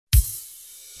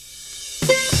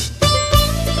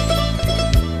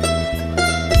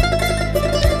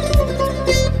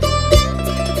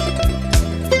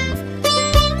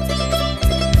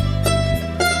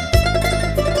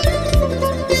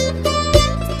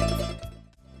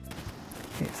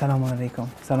Assalamu alaikum.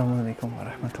 Assalamu alaikum wa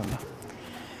rahmatullah.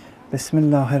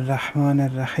 Bismillahir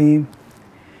Rahmanir Rahim.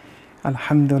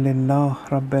 Alhamdulillah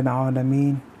Rabbil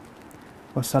Alameen.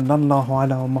 Wa sallallahu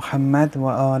ala Muhammad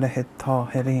wa alihi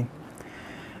tahirin.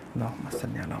 Allahumma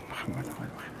salli ala Muhammad wa ala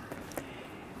Muhammad.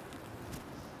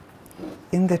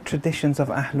 In the traditions of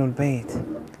Ahlul Bayt,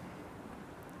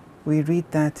 we read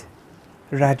that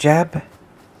Rajab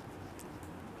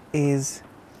is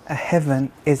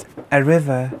a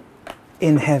river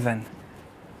in heaven.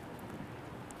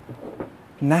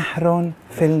 Nahrun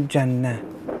fil Jannah.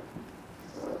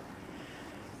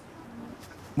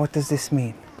 What does this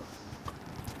mean?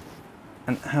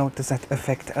 And how does that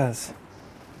affect us?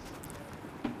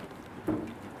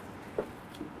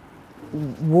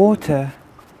 Water,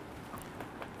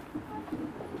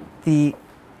 the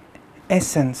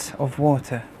essence of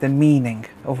water, the meaning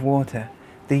of water,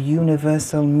 the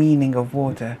universal meaning of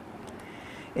water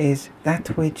is that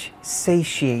which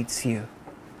satiates you.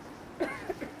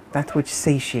 That which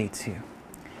satiates you.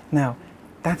 Now,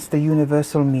 that's the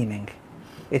universal meaning.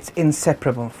 It's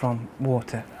inseparable from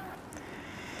water.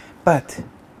 But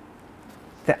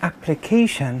the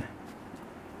application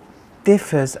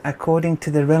differs according to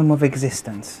the realm of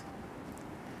existence.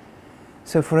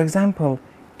 So, for example,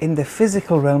 in the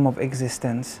physical realm of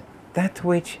existence, that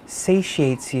which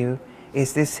satiates you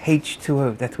is this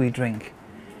H2O that we drink.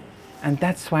 And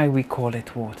that's why we call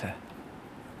it water.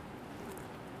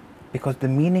 Because the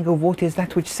meaning of water is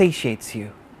that which satiates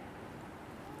you.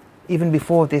 Even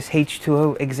before this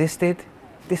H2O existed,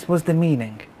 this was the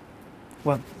meaning.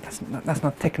 Well, that's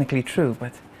not technically true,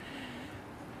 but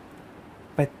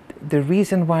the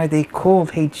reason why they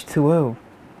called H2O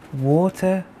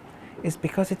water is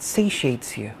because it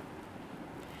satiates you.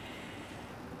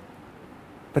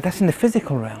 But that's in the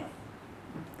physical realm.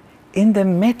 In the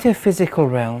metaphysical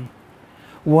realm,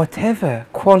 whatever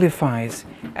qualifies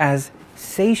as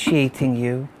satiating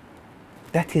you,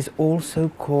 that is also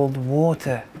called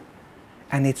water.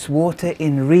 And it's water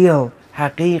in real,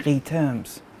 haqiqi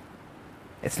terms.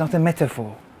 It's not a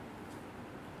metaphor.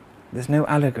 There's no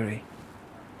allegory.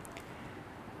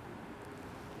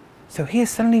 So here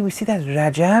suddenly we see that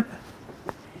Rajab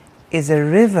is a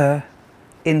river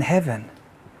in heaven.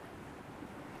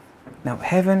 Now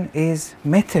heaven is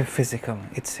metaphysical.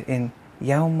 It's in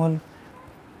Yawmul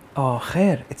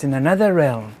Akhir. It's in another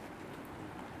realm.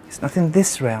 It's not in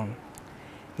this realm.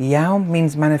 Yawm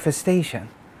means manifestation.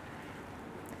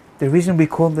 The reason we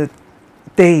call it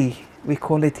day, we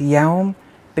call it Yawm,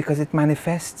 because it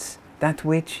manifests that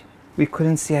which we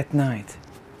couldn't see at night.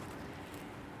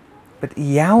 But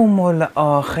Yawmul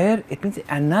Akhir, it means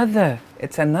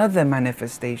it's another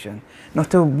manifestation,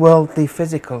 not a worldly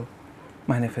physical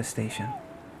manifestation.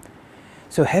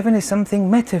 So heaven is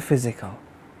something metaphysical.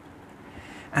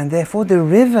 And therefore the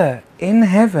river in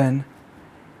heaven,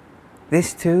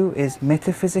 this too is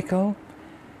metaphysical,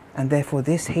 and therefore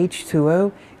this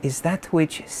H2O is that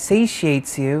which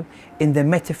satiates you in the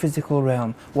metaphysical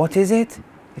realm. What is it?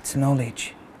 It's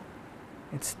knowledge.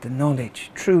 It's the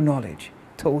knowledge, true knowledge,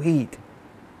 tawheed.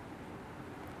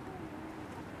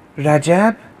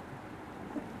 Rajab,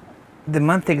 the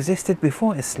month existed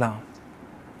before Islam.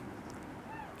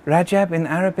 Rajab in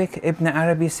Arabic, Ibn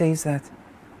Arabi says that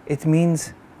it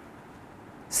means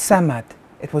Samad.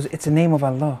 It's a name of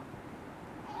Allah.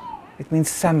 It means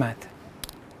Samad.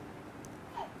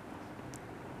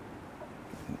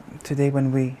 Today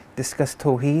when we discuss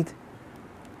Tawheed,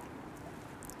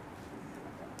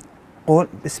 Qul,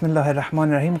 Bismillahir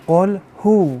Rahmanir Rahim, Qul,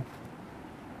 who?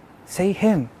 Say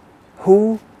him.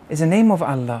 Who is a name of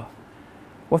Allah.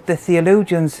 What the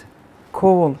theologians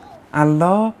call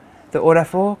Allah, the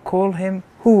Urafa call him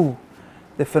who?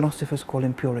 The philosophers call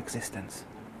him pure existence.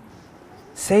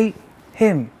 Say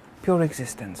him, pure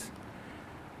existence.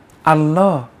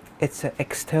 Allah, it's an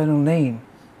external name.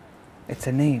 It's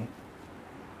a name.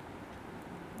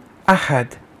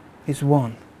 Ahad is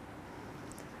one.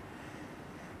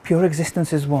 Pure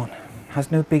existence is one.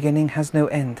 Has no beginning, has no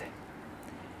end.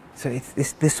 So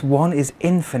this one is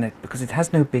infinite because it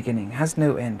has no beginning, has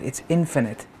no end. It's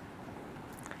infinite.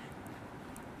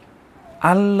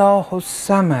 Allahus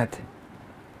Samad.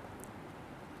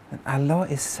 Allah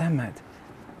is Samad,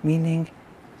 meaning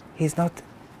he's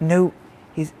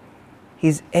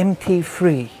empty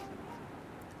free.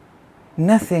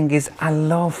 Nothing is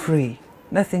Allah free.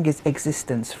 Nothing is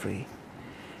existence free.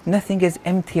 Nothing is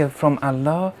empty from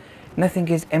Allah. Nothing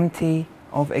is empty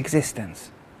of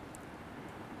existence.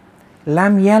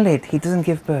 Lam Yalid, he doesn't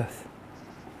give birth.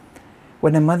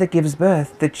 When a mother gives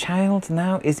birth, the child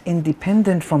now is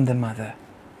independent from the mother.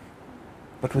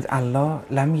 But with Allah,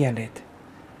 Lam Yalid.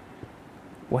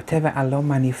 Whatever Allah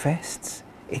manifests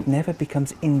it never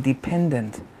becomes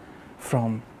independent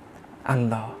from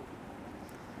Allah.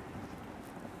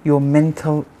 Your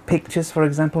mental pictures, for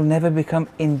example, never become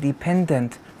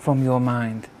independent from your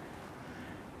mind.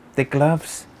 The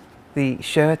gloves, the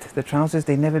shirt, the trousers,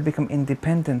 they never become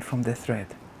independent from the thread.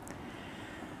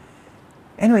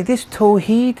 Anyway, this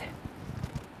tawheed,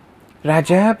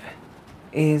 Rajab,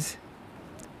 is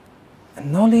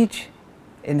knowledge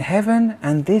in heaven,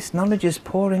 and this knowledge is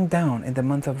pouring down in the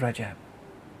month of Rajab.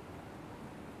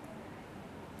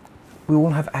 We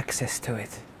all have access to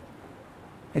it.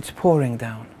 It's pouring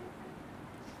down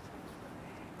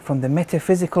from the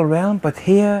metaphysical realm, but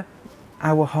here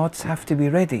our hearts have to be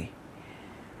ready.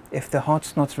 If the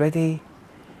heart's not ready,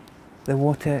 the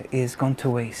water is gone to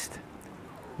waste.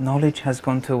 Knowledge has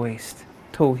gone to waste.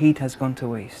 Tawheed has gone to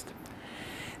waste.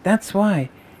 That's why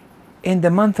in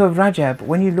the month of Rajab,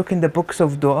 when you look in the books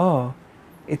of dua,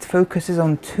 it focuses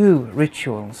on two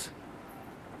rituals.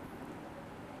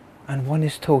 And one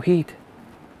is Tawheed,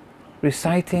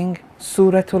 reciting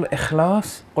Suratul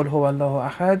Ikhlas, Qul huwa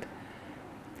Allahu ahad,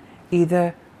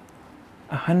 either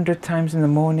 100 times in the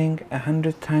morning,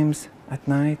 100 times at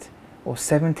night, or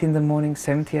 70 in the morning,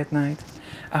 70 at night,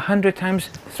 100 times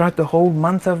throughout the whole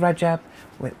month of Rajab,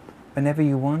 whenever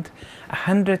you want,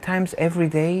 100 times every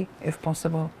day if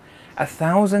possible,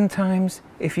 1,000 times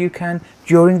if you can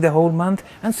during the whole month,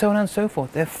 and so on and so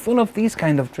forth. They're full of these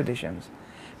kind of traditions,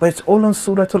 but it's all on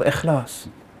Suratul Ikhlas.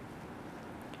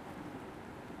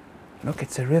 Look,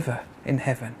 it's a river in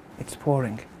heaven, it's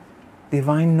pouring.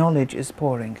 Divine knowledge is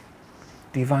pouring.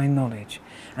 Divine knowledge.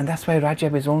 And that's why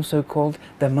Rajab is also called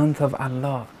the month of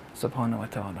Allah subhanahu wa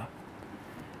ta'ala.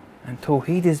 And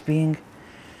Tawheed is being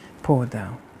poured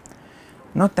down.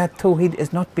 Not that Tawheed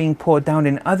is not being poured down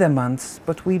in other months,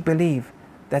 but we believe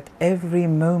that every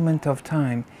moment of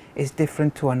time is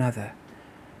different to another.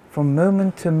 From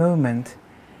moment to moment,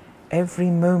 every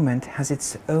moment has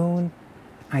its own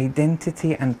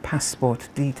identity and passport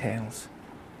details.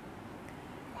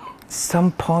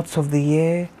 Some parts of the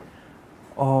year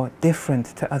are different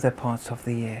to other parts of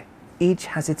the year. Each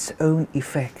has its own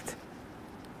effect.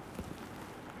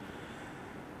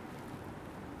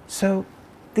 So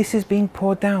this is being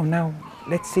poured down. Now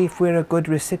let's see if we're a good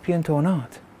recipient or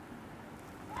not.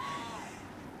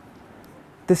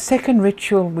 The second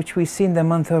ritual which we see in the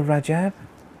month of Rajab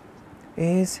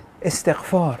is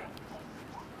istighfar,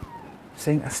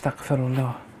 saying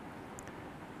astaghfirullah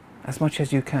as much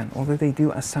as you can, although they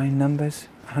do assign numbers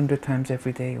 100 times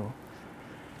every day, or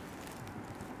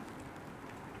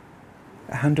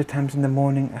 100 times in the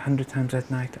morning, 100 times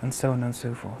at night, and so on and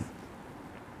so forth.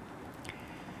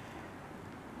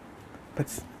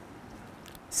 But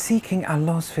seeking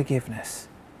Allah's forgiveness.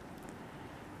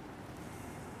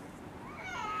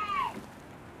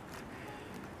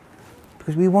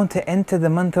 Because we want to enter the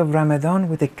month of Ramadan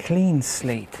with a clean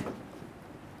slate.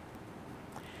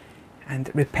 And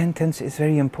repentance is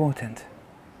very important.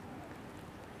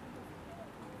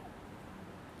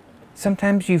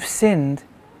 Sometimes you've sinned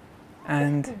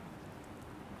and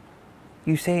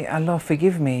you say, Allah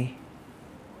forgive me,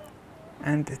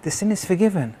 and the sin is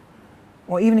forgiven.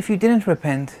 Or even if you didn't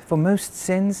repent, for most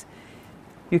sins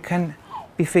you can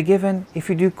be forgiven if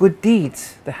you do good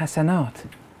deeds, the hasanat.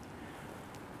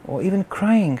 Or even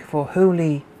crying for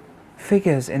holy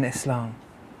figures in Islam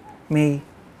may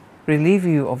relieve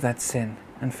you of that sin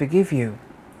and forgive you.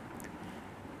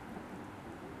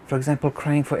 For example,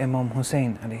 crying for Imam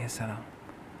Hussein alayhi salam.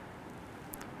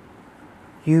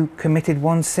 You committed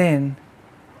one sin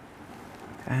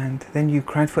and then you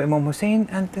cried for Imam Hussein,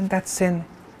 and then that sin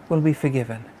will be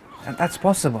forgiven. And that's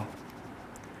possible.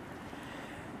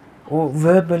 Or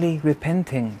verbally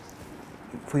repenting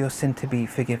for your sin to be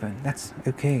forgiven, that's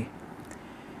okay.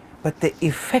 But the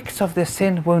effects of the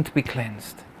sin won't be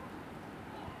cleansed.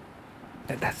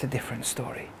 That's a different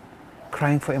story.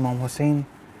 Crying for Imam Hussein,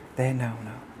 there, no.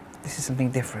 This is something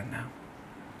different now.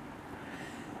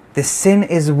 The sin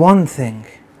is one thing,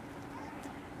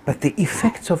 but the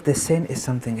effects of the sin is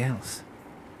something else.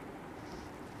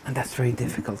 And that's very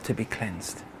difficult to be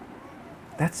cleansed.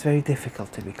 That's very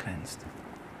difficult to be cleansed.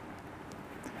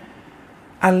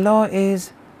 Allah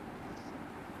is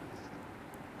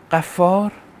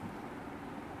Ghaffar.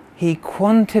 He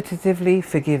quantitatively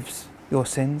forgives your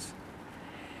sins.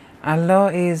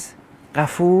 Allah is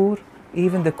Ghafoor.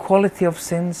 Even the quality of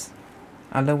sins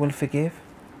Allah will forgive.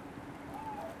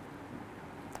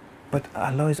 But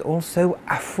Allah is also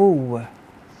Afu.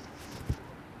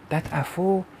 That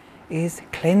Afu is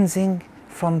cleansing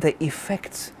from the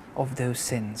effects of those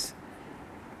sins.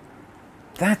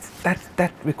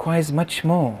 That requires much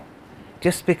more.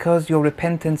 Just because your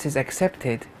repentance is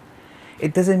accepted,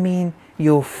 it doesn't mean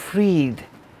you're freed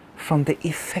from the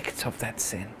effects of that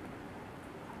sin.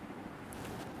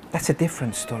 That's a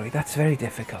different story. That's very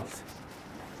difficult.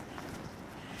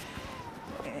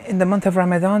 In the month of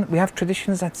Ramadan, we have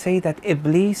traditions that say that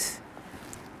Iblis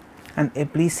and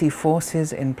Iblisi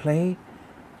forces in play,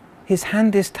 his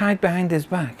hand is tied behind his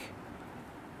back.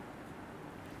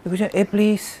 Because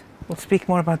Iblis, we'll speak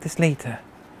more about this later,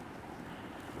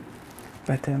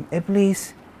 but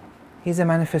Iblis, he's a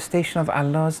manifestation of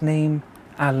Allah's name,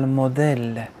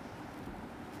 Al-Mudil,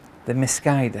 the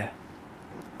misguider.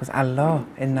 Because Allah,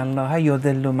 Inna Allaha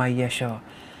yudillu man yasha.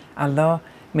 Allah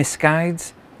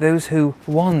misguides those who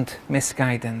want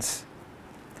misguidance.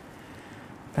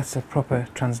 That's a proper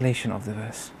translation of the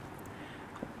verse.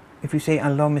 If you say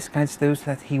Allah misguides those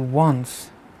that He wants,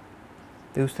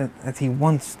 those that He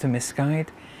wants to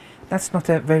misguide, that's not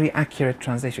a very accurate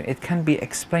translation. It can be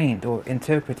explained or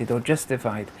interpreted or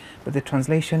justified, but the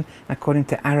translation, according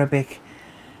to Arabic,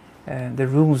 the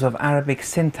rules of Arabic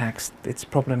syntax, it's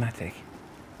problematic.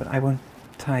 But I won't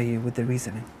tire you with the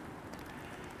reasoning.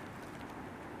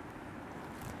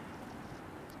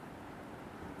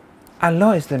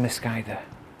 Allah is the misguider.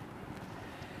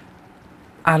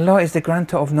 Allah is the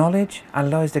grantor of knowledge,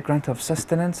 Allah is the grantor of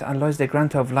sustenance, Allah is the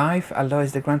grantor of life, Allah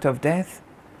is the grantor of death.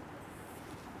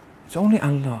 It's only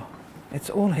Allah. It's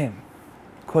all Him.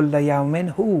 كُلَّ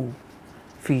يَوْمٍ هُوَ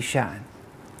فِي شَأْنٍ.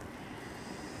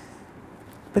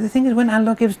 But the thing is, when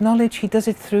Allah gives knowledge, He does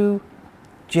it through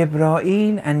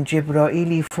Jibra'il and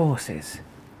Jibra'ili forces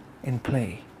in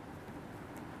play.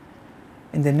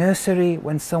 In the nursery,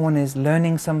 when someone is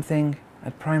learning something,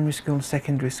 at primary school,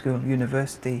 secondary school,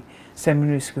 university,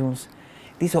 seminary schools,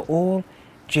 these are all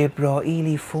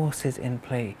Jibra'ili forces in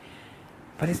play.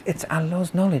 But it's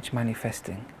Allah's knowledge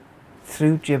manifesting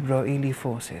through Jibra'ili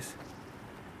forces.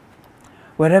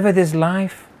 Wherever there's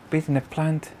life, be it in a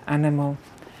plant, animal,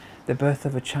 the birth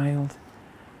of a child,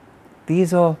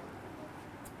 these are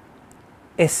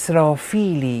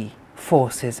Israfili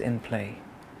forces in play.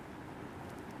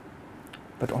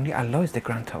 But only Allah is the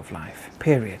grantor of life,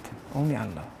 period. Only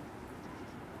Allah.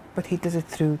 But He does it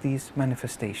through these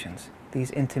manifestations, these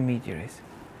intermediaries.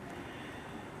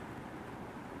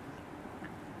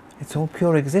 It's all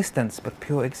pure existence, but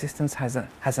pure existence has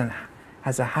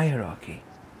a hierarchy.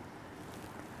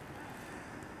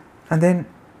 And then,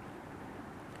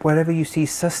 wherever you see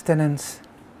sustenance,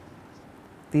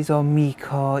 these are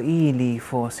Mikaili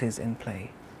forces in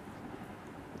play.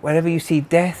 Wherever you see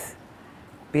death,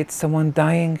 be it someone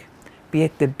dying, be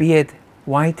it the beard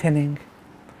whitening,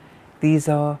 these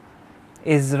are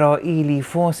Israeli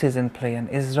forces in play, and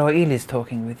Israel is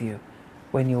talking with you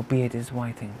when your beard is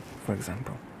whitening, for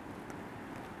example.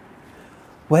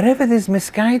 Wherever there's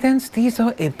misguidance, these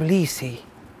are Iblisi.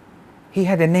 He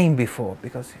had a name before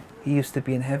because he used to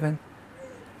be in heaven.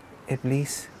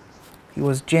 Iblis. He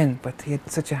was jinn, but he had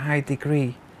such a high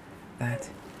degree that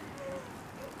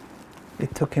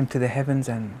it took him to the heavens,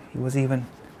 and he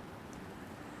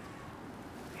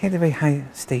had a very high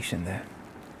station there.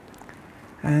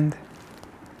 And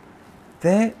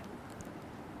there,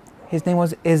 his name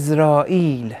was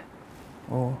Israel,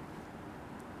 or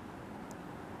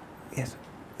yes,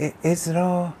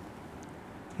 Isra.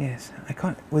 Yes, I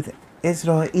can't with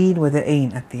Israel with the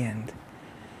ain at the end.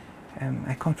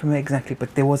 I can't remember exactly,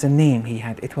 but there was a name he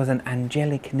had. It was an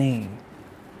angelic name.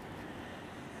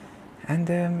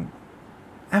 And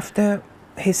after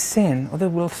his sin, although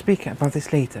we'll speak about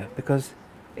this later, because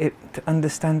to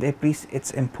understand Iblis, it's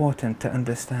important to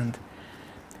understand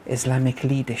Islamic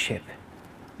leadership.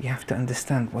 You have to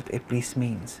understand what Iblis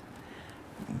means.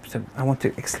 So I want to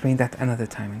explain that another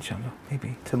time, inshallah,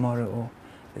 maybe tomorrow or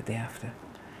the day after.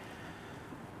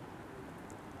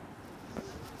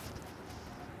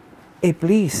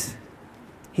 Iblis,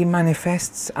 he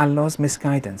manifests Allah's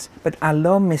misguidance, but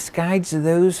Allah misguides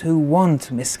those who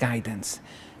want misguidance.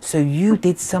 So you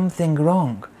did something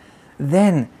wrong,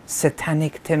 then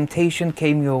satanic temptation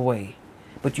came your way,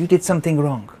 but you did something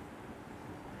wrong.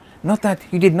 Not that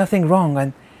you did nothing wrong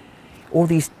and all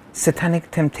these satanic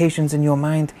temptations in your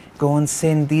mind, go on,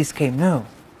 sin, these came. No.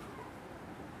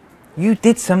 You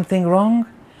did something wrong,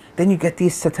 then you get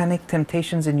these satanic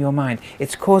temptations in your mind.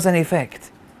 It's cause and effect.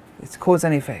 It's cause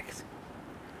and effect.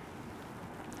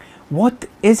 What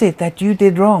is it that you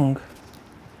did wrong,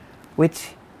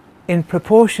 which in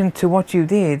proportion to what you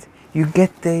did, you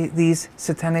get these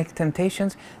satanic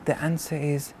temptations? The answer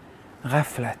is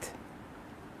ghaflat,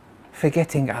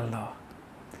 forgetting Allah.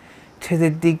 To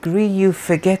the degree you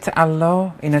forget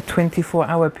Allah in a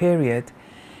 24-hour period,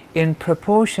 in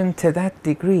proportion to that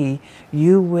degree,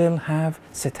 you will have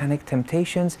satanic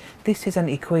temptations. This is an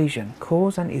equation,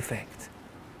 cause and effect.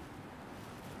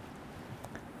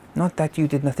 Not that you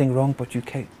did nothing wrong, but you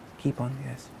keep on,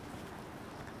 yes.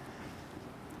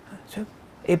 So,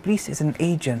 Iblis is an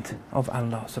agent of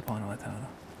Allah subhanahu wa ta'ala.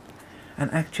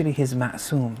 And actually he's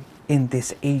ma'soom in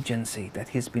this agency that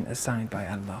he's been assigned by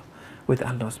Allah, with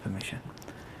Allah's permission.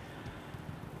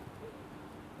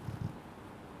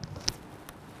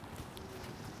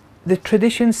 The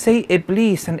traditions say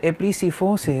Iblis and Iblisi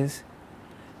forces,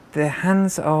 their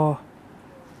hands are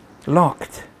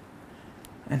locked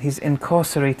and he's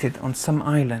incarcerated on some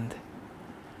island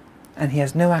and he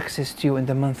has no access to you in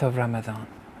the month of Ramadan.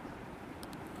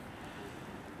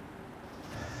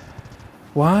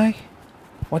 Why?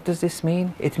 What does this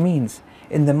mean? It means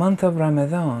in the month of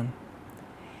Ramadan,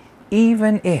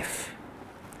 even if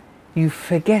you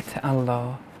forget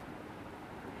Allah,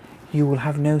 you will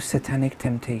have no satanic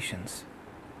temptations.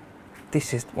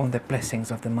 This is one of the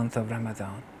blessings of the month of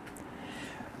Ramadan.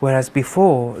 Whereas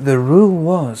before, the rule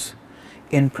was,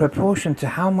 in proportion to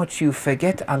how much you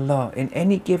forget Allah in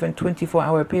any given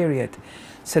 24-hour period,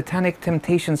 satanic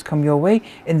temptations come your way.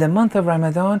 In the month of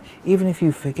Ramadan, even if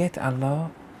you forget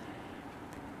Allah,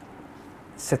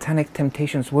 satanic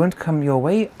temptations won't come your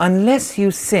way unless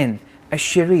you sin, a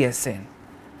Sharia sin.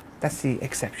 That's the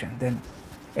exception. Then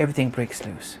everything breaks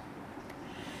loose.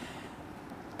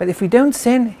 But if we don't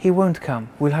sin, he won't come.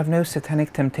 We'll have no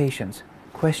satanic temptations.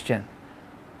 Question: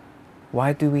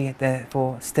 why do we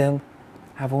therefore still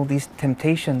have all these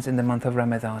temptations in the month of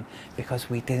Ramadan? Because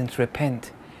we didn't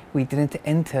repent. We didn't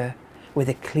enter with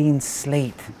a clean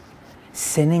slate.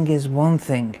 Sinning is one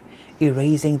thing,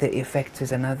 erasing the effects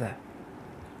is another.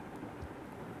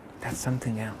 That's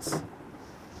something else.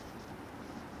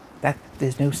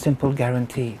 There's no simple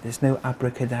guarantee. There's no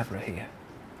abracadabra here.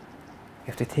 You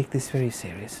have to take this very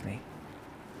seriously.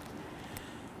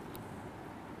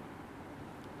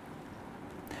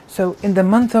 So in the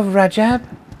month of Rajab,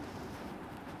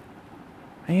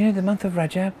 and you know the month of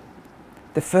Rajab,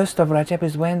 the first of Rajab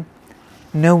is when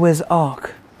Noah's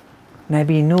Ark,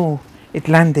 Nabi Nuh, it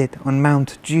landed on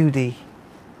Mount Judy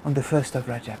on the 1st of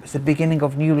Rajab. It's the beginning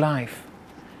of new life.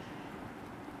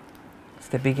 It's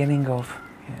the beginning of,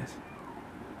 yes,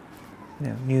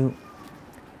 new.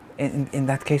 In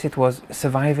that case, it was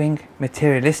surviving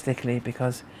materialistically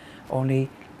because only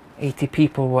 80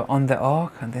 people were on the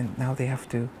ark, and then now they have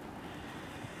to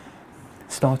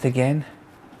start again.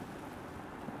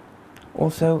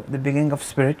 Also, the beginning of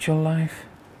spiritual life.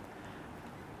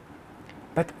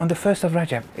 But on the 1st of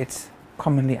Rajab, it's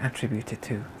commonly attributed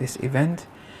to this event.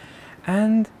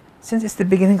 And since it's the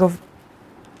beginning of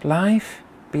life,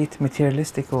 be it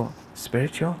materialistic or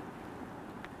spiritual,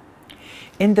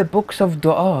 in the books of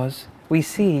du'as, we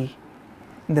see,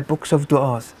 in the books of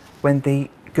du'as, when they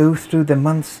go through the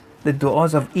months, the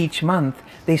du'as of each month,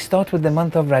 they start with the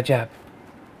month of Rajab.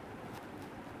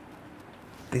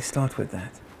 They start with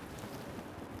that.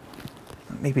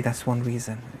 Maybe that's one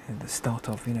reason, the start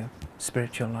of,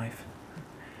 spiritual life.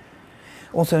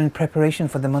 Also in preparation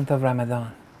for the month of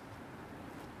Ramadan.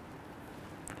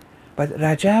 But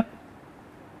Rajab,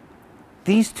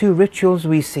 these two rituals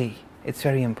we see, it's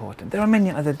very important. There are many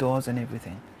other du'as and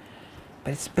everything,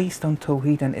 but it's based on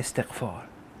tawheed and istighfar.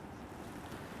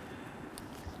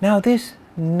 Now this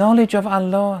knowledge of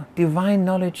Allah, divine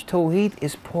knowledge, tawheed,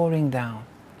 is pouring down.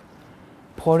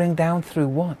 Pouring down through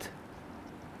what?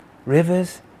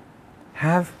 Rivers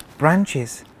have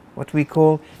branches, what we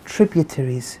call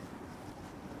tributaries.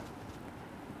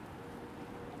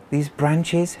 These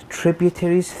branches,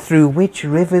 tributaries through which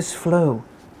rivers flow.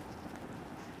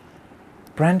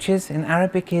 Branches in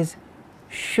Arabic is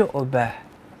shu'bah.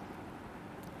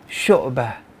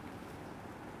 Shu'bah.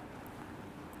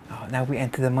 Oh, now we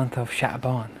enter the month of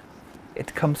Sha'ban.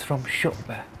 It comes from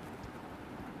shu'bah.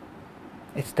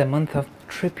 It's the month of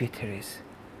tributaries.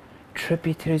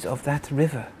 Tributaries of that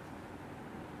river.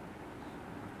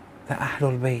 The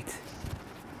Ahlul Bayt.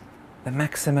 The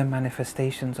maximum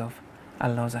manifestations of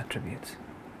Allah's attributes.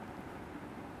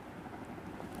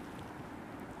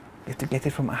 You have to get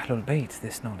it from Ahlul Bayt,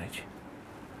 this knowledge.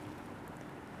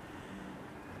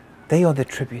 They are the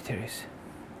tributaries.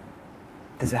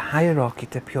 There's a hierarchy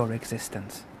to pure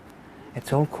existence.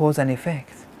 It's all cause and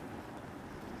effect.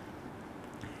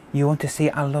 You want to see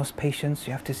Allah's patience,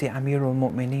 you have to see Amirul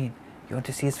Mu'mineen. You want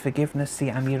to see His forgiveness, see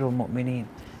Amirul Mu'mineen.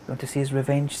 You want to see His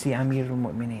revenge, see Amirul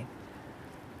Mu'mineen.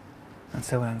 And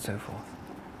so on and so forth.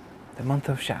 The month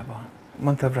of Sha'ban,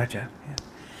 month of Rajab. Yeah.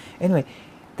 Anyway,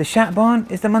 the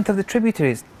Sha'ban is the month of the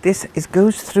tributaries. This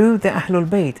goes through the Ahlul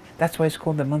Bayt. That's why it's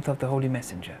called the month of the Holy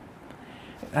Messenger.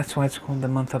 That's why it's called the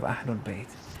month of Ahlul Bayt.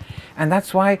 And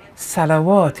that's why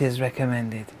salawat is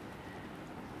recommended.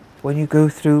 When you go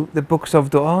through the books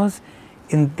of du'as,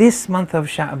 in this month of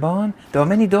Sha'ban, there are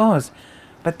many du'as,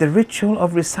 but the ritual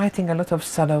of reciting a lot of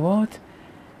salawat,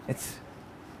 it's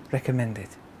recommended.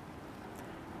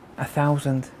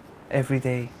 1,000 every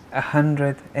day,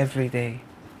 100 every day.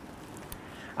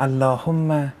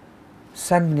 Allahumma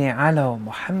salli ala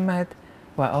Muhammad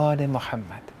wa ali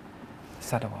Muhammad.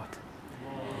 Salawat.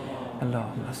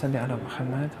 Allahumma salli ala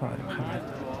Muhammad wa ali Muhammad.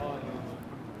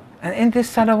 And in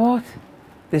this salawat,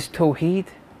 there's tawheed,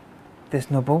 there's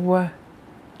nubuwwah,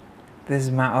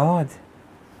 there's ma'ad,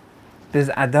 there's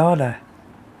adala,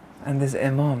 and there's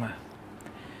imama.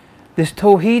 There's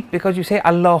tawheed because you say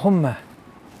Allahumma,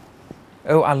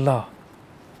 oh Allah.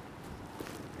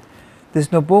 There's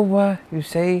nubuwwah, you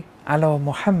say ala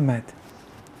Muhammad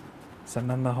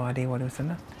sallallahu alayhi wa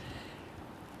sallam.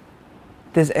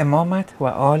 There's imamat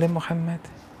wa ali Muhammad.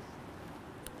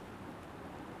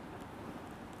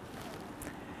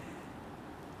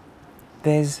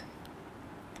 There's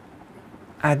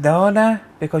adala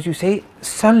because you say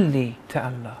salli to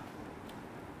Allah,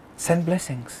 send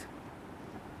blessings.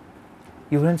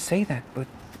 You wouldn't say that, but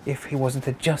if He wasn't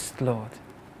a just Lord,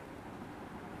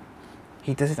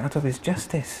 He does it out of His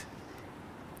justice.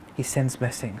 He sends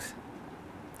blessings.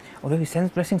 Although He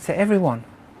sends blessings to everyone,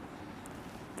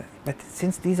 but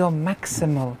since these are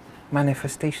maximal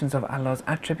manifestations of Allah's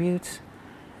attributes,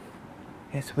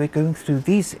 yes, we're going through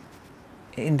these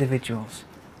individuals.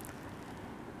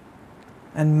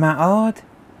 And ma'ad,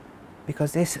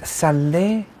 because this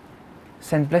saleh,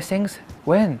 send blessings,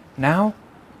 when? Now?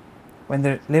 When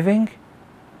they're living?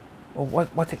 Or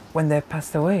when they're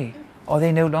passed away? Are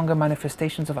they no longer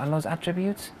manifestations of Allah's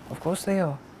attributes? Of course they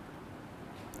are.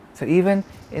 So even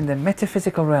in the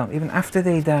metaphysical realm, even after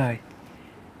they die,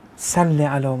 salli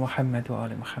ala Muhammad wa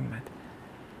ali Muhammad.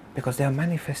 Because they are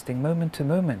manifesting moment to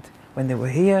moment. When they were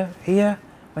here,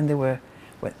 when they were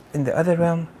in the other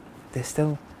realm, they're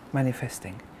still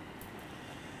manifesting.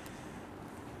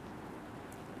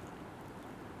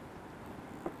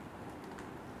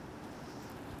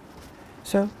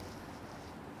 So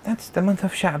that's the month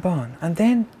of Sha'ban, and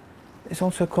then it's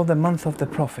also called the month of the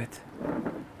Prophet.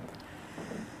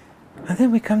 And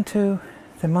then we come to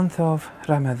the month of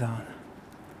Ramadan.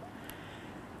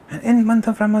 And in the month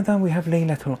of Ramadan we have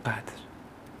Laylatul Qadr.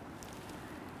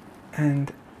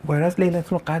 And whereas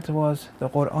Laylatul Qadr was the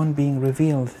Quran being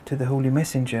revealed to the Holy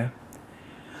Messenger,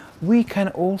 we can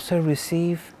also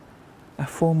receive a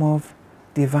form of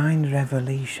divine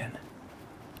revelation.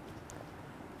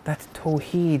 That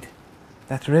tawheed,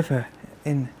 that river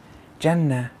in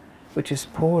Jannah which is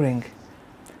pouring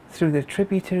through the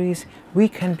tributaries, we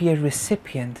can be a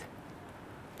recipient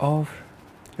of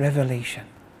revelation,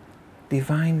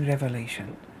 divine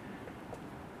revelation.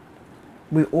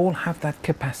 We all have that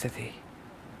capacity.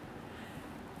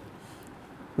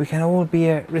 We can all be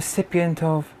a recipient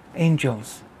of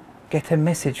angels, get a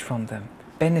message from them,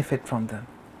 benefit from them.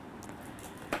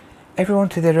 Everyone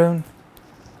to their own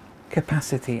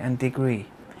capacity and degree.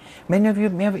 Many of you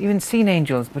may have even seen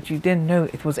angels, but you didn't know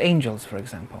it was angels, for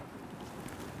example.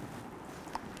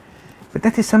 But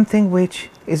that is something which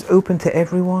is open to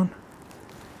everyone,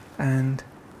 and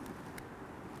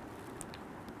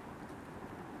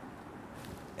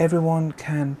everyone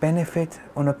can benefit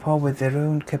on a par with their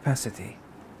own capacity.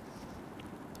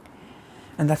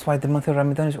 And that's why the month of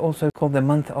Ramadan is also called the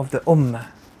month of the Ummah,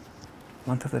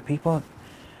 month of the people.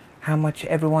 How much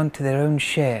everyone to their own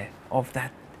share of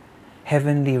that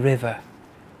heavenly river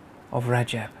of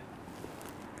Rajab.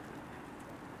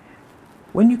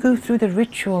 When you go through the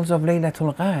rituals of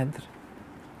Laylatul Qadr,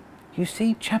 you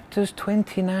see chapters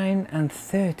 29 and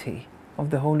 30 of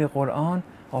the Holy Quran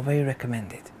are very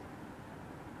recommended.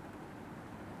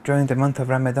 During the month of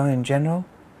Ramadan in general,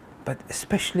 but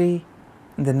especially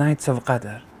in the nights of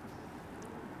Qadr.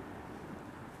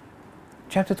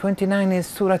 Chapter 29 is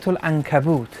Suratul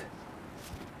Ankabut.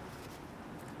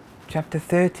 Chapter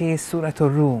 30 is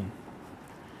Suratul Rum.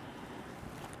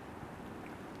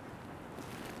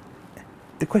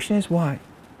 The question is why?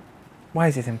 Why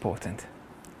is it important?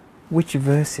 Which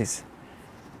verses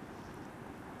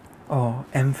are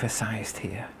emphasized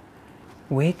here?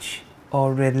 Which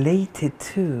are related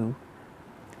to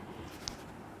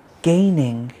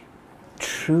gaining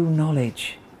true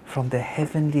knowledge from the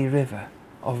heavenly river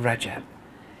of Rajab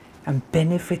and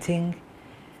benefiting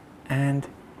and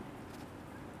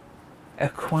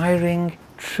acquiring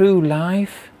true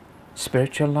life,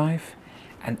 spiritual life,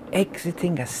 and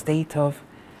exiting a state of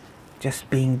just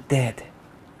being dead,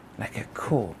 like a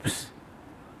corpse.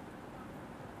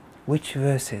 Which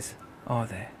verses are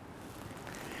there?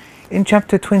 In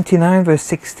chapter 29, verse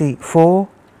 64,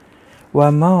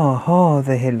 وَمَا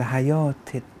هَذِهِ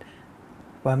الْحَيَاةِ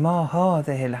وَمَا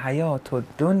هَذِهِ الْحَيَاةُ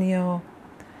الدُّنْيَا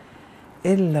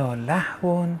إِلَّا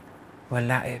لَهْوٌ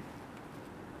وَلَعِبٌ.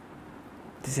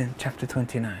 This is in chapter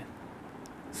 29,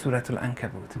 Surah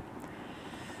Al-Ankabut.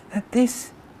 That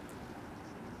this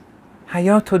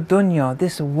Hayaatun Dunya,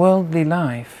 this worldly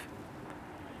life,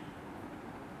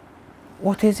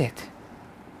 what is it?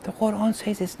 The Quran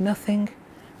says it's nothing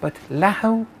but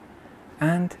lahu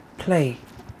and play,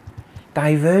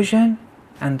 diversion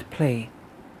and play.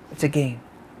 It's a game.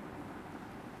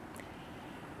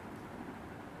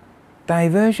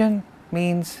 Diversion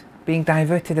means being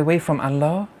diverted away from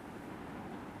Allah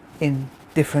in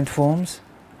different forms,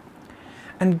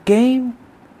 and game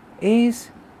is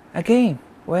a game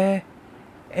where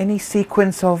any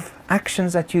sequence of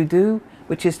actions that you do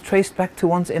which is traced back to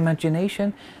one's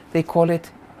imagination, they call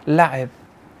it la'ib.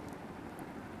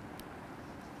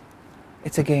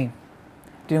 It's a game.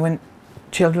 Do you know when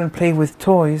children play with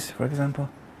toys, for example,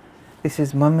 this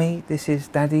is mummy, this is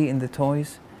daddy in the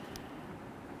toys,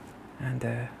 and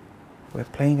we're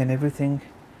playing and everything.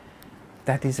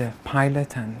 Daddy's a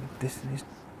pilot and this is,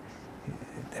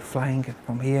 they're flying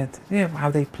from here, you know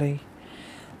how they play.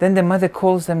 Then the mother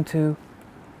calls them to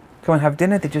come and have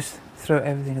dinner, they just throw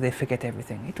everything, they forget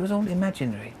everything. It was all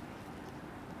imaginary.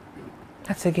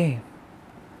 That's a game.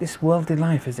 This worldly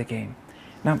life is a game.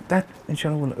 Now that,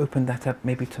 inshallah, we'll open that up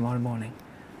maybe tomorrow morning.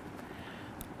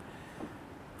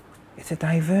 It's a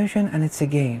diversion and it's a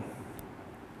game.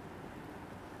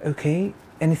 Okay,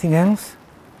 anything else?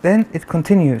 Then it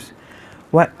continues.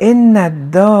 وَإِنَّ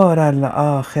الدَّارَ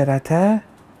الْآخِرَةَ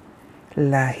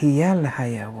لَهِيَ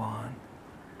الْحَيَوَانِ.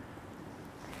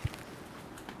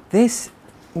 This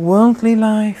worldly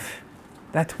life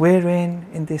that we're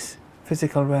in this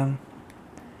physical realm,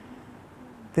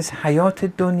 this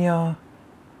Hayaatun Dunya,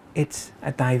 it's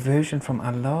a diversion from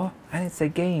Allah and it's a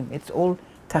game. It's all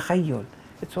takhayyul,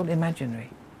 it's all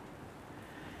imaginary.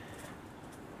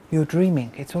 You're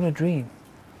dreaming, it's all a dream.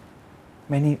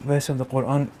 Many verses of the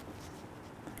Quran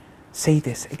say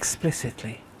this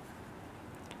explicitly,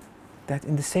 that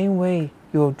in the same way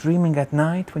you're dreaming at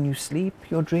night when you sleep,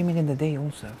 you're dreaming in the day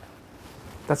also.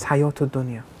 That's Hayaatun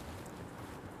Dunya.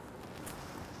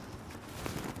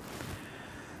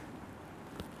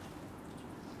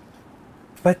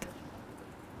 But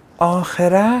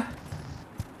Akhirah,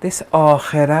 this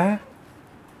Akhirah,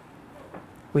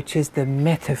 which is the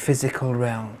metaphysical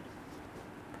realm,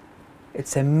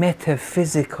 it's a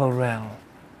metaphysical realm.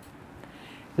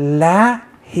 La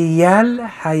hiyal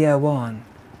hayawan.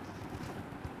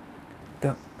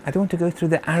 I don't want to go through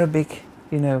the Arabic,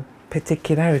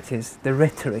 particularities, the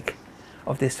rhetoric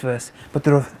of this verse, but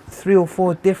there are 3 or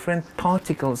 4 different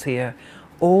particles here,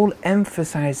 all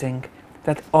emphasizing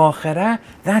that Akhirah,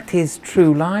 that is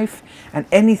true life, and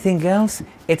anything else,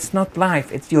 it's not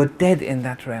life, it's you're dead in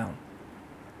that realm.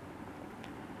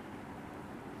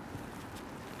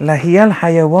 Lahiyal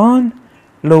hayawan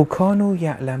law kanu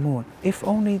ya'lamun. If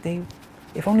only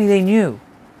they knew,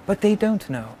 but they don't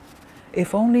know.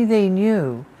 If only they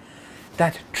knew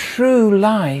that true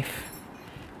life,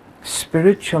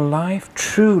 spiritual life,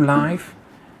 true life,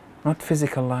 not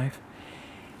physical life,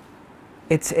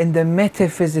 it's in the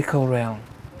metaphysical realm.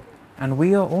 And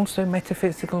we are also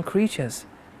metaphysical creatures.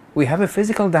 We have a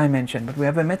physical dimension, but we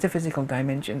have a metaphysical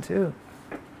dimension too.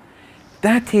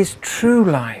 That is true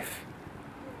life.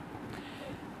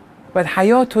 But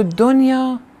Hayaatun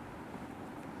Dunya,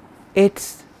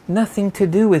 it's nothing to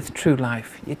do with true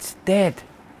life. It's dead.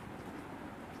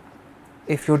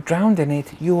 If you're drowned in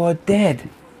it, you are dead.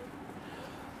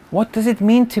 What does it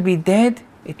mean to be dead?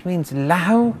 It means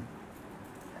lahu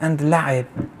and la'ib,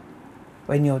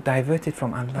 when you're diverted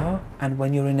from Allah and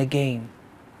when you're in a game.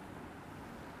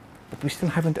 But we still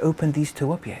haven't opened these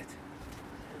 2 up yet.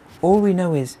 All we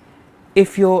know is,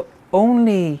 if you're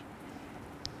only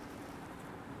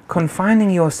confining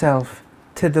yourself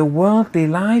to the worldly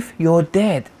life, you're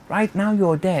dead. Right now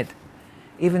you're dead.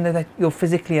 Even though that you're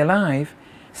physically alive,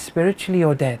 spiritually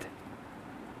you're dead.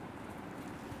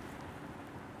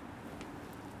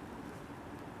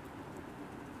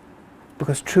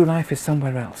 Because true life is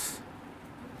somewhere else.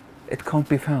 It can't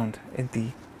be found in the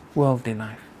worldly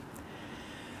life.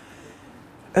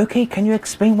 Okay, can you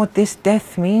explain what this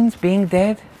death means, being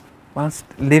dead, whilst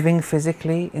living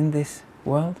physically in this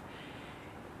world?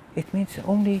 It means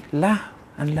only lah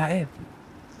and la'ib.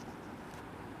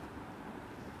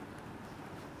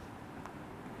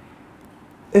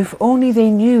 If only they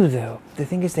knew though. The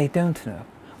thing is they don't know.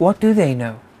 What do they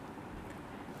know?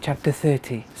 Chapter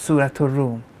 30, Surah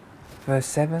Ar-Rum, verse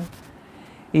 7.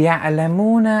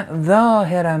 يَعْلَمُونَ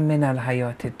ظَاهِرًا مِنَ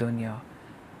الْحَيَاةِ الدُّنْيَا.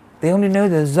 They only know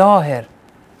the zahir,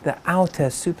 the outer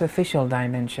superficial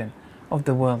dimension of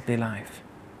the worldly life.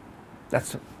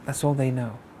 That's all they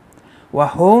know.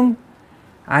 وَهُمْ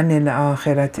عَنِ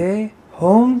الْآخِرَةِ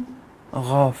هُمْ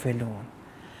غَافِلُونَ.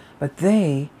 But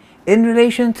they, in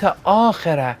relation to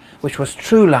Akhirah, which was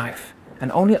true life,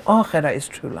 and only Akhirah is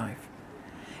true life,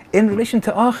 in relation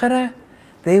to Akhirah,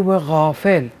 they were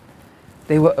ghafil.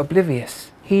 They were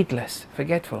oblivious, heedless,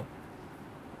 forgetful.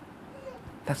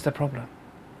 That's the problem.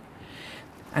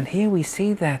 And here we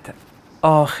see that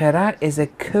Akhirah is a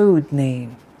code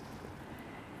name.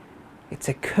 It's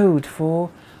a code for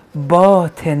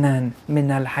batinan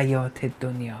min al-hayat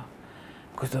dunya,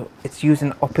 because it's used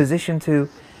in opposition to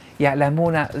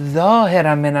يَعْلَمُونَ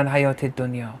ظَاهِرًا مِنَ الْحَيَاةِ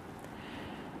الدُّنْيَا.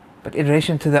 But in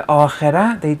relation to the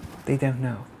Akhirah, they don't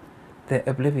know. They're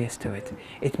oblivious to it.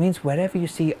 It means wherever you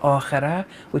see Akhirah,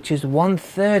 which is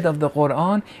 1/3 of the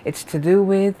Quran, it's to do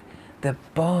with the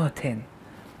batin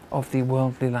of the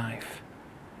worldly life.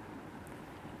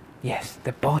 Yes,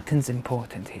 the batin's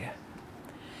important here.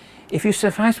 If you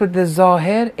suffice with the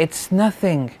zahir, it's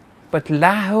nothing but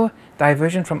lahu,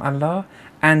 diversion from Allah,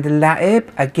 and la'ib,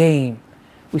 a game.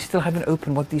 We still haven't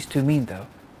opened what these two mean though.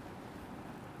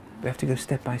 We have to go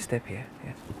step by step here.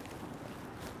 Yes.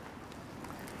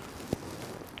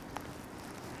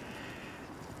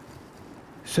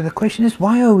 So the question is,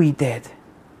 why are we dead?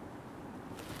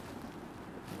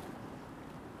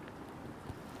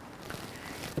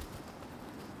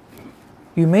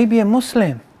 You may be a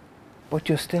Muslim, but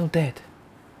you're still dead.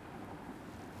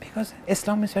 Because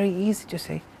Islam is very easy to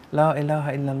say, La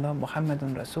ilaha illallah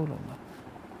Muhammadun Rasulullah.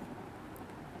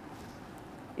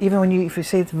 Even when if you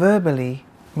say it verbally,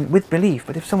 with belief,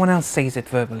 but if someone else says it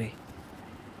verbally,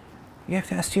 you have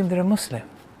to assume they're a Muslim.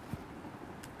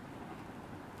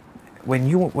 When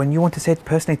you want to say it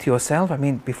personally to yourself, I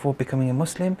mean before becoming a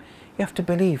Muslim, you have to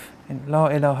believe in La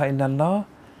ilaha illallah,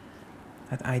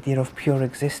 that idea of pure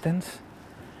existence.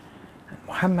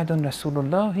 Muhammadun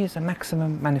Rasulullah, he is a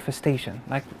maximum manifestation.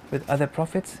 Like with other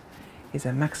prophets, he is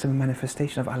a maximum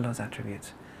manifestation of Allah's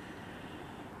attributes.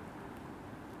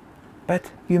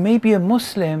 But you may be a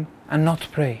Muslim and not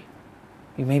pray.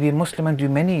 You may be a Muslim and do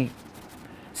many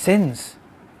sins.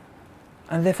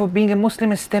 And therefore being a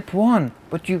Muslim is step one.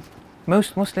 But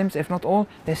most Muslims, if not all,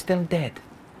 they're still dead.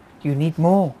 You need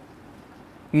more.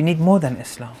 You need more than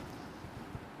Islam.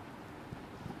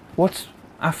 What's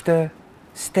after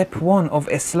step one of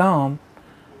Islam?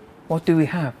 What do we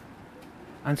have?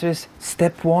 Answer is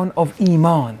step one of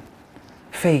Iman,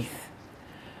 faith.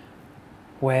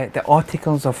 Where the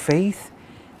articles of faith,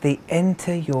 they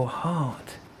enter your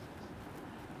heart.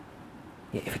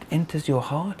 Yeah, if it enters your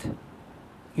heart,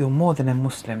 you're more than a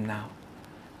Muslim now.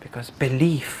 Because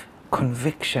belief,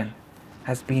 conviction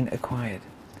has been acquired.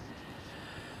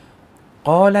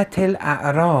 قالت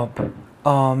الأعراب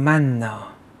آمنا.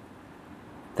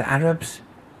 The Arabs,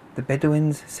 the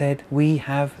Bedouins said, we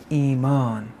have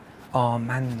Iman,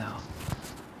 آمنا.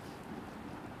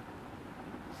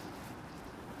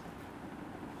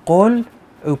 قل,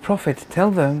 O Prophet, tell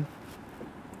them,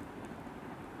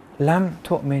 لم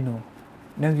تؤمنوا.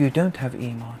 No, you don't have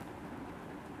Iman.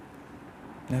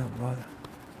 No, rather,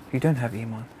 you don't have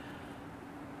Iman.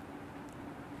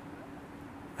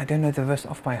 I don't know the verse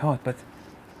off by heart, but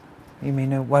you may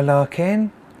know. ولكن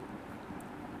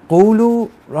قولوا,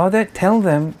 rather tell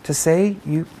them to say,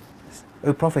 you,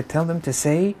 O Prophet, tell them to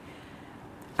say,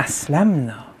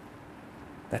 أسلمنا,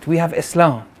 that we have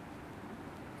Islam.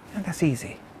 And that's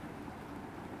easy.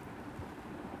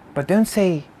 But don't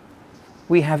say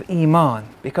we have Iman,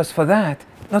 because for that,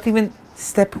 not even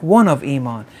step one of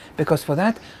Iman, because for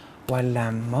that,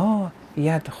 وَلَمَّا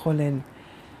يَدْخُلِ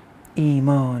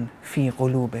الْإِيمَانِ فِي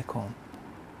قُلُوبِكُمْ.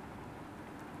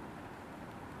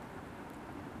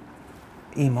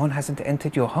 Iman hasn't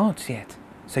entered your hearts yet.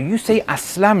 So you say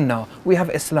Aslamna, we have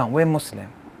Islam, we're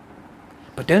Muslim.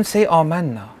 But don't say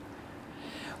Amanna.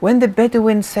 When the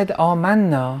Bedouins said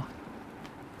Amanna,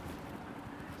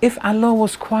 if Allah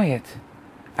was quiet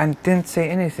and didn't say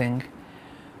anything,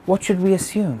 what should we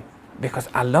assume? Because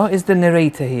Allah is the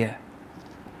narrator here.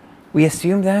 We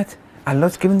assume that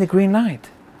Allah's given the green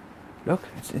light. Look,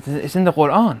 it's in the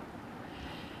Quran.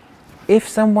 If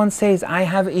someone says, I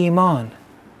have Iman,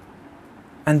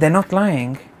 and they're not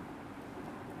lying,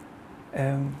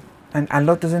 and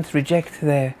Allah doesn't reject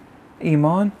their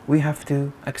Iman, we have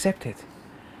to accept it.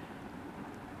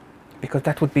 Because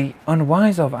that would be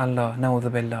unwise of Allah,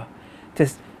 na'udhu billah, to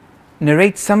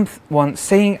narrate someone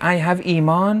saying, I have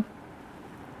Iman,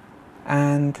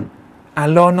 and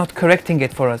Allah not correcting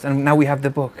it for us, and now we have the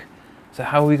book. So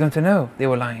how are we going to know they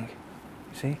were lying?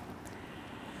 You see?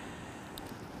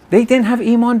 They didn't have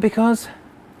Iman because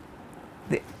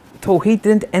the tawheed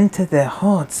didn't enter their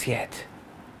hearts yet.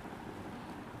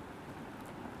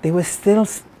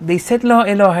 they said La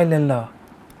ilaha illallah,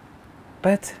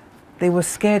 but they were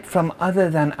scared from other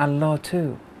than Allah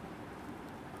too.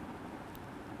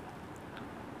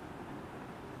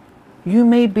 You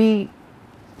may be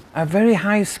a very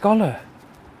high scholar,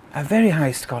 a very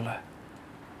high scholar.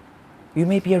 You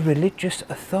may be a religious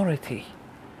authority.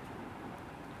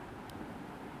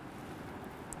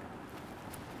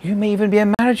 You may even be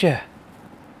a manager.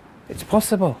 It's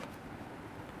possible.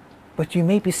 But you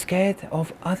may be scared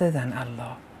of other than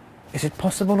Allah. Is it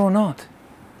possible or not?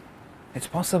 It's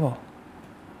possible.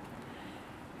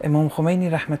 Imam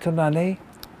Khomeini rahmatullah alayh,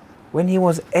 when he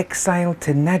was exiled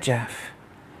to Najaf,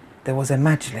 there was a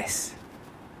majlis.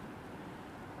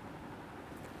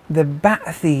 The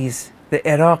Ba'athis, the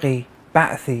Iraqi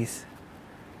Ba'athis,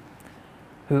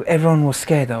 who everyone was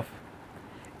scared of,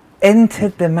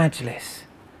 entered the majlis.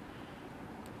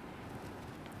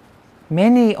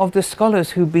 Many of the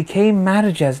scholars who became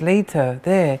marjas later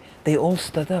there, they all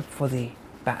stood up for the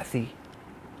Ba'athi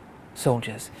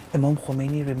soldiers. Imam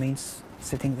Khomeini remains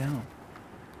sitting down.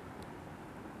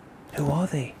 Who are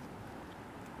they?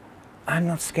 I'm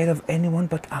not scared of anyone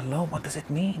but Allah. What does it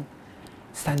mean?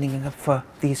 Standing up for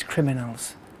these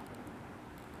criminals.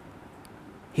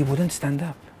 He wouldn't stand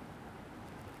up.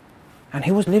 And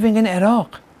he was living in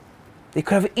Iraq. They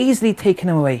could have easily taken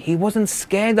him away. He wasn't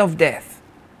scared of death.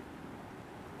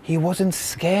 He wasn't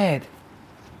scared.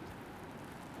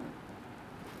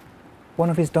 One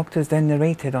of his doctors then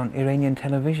narrated on Iranian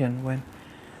television when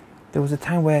there was a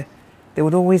time where they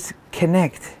would always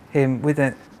connect him with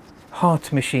a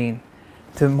heart machine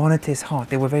to monitor his heart.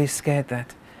 They were very scared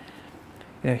that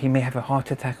he may have a heart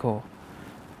attack or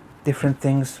different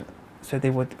things, so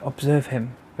they would observe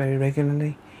him very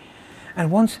regularly. And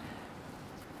once,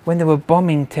 when they were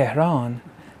bombing Tehran,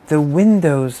 the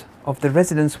windows of the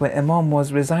residence where Imam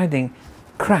was residing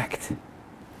cracked.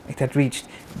 It had reached.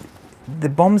 The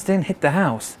bombs didn't hit the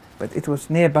house, but it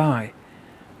was nearby.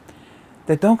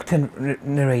 The doctor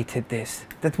narrated this,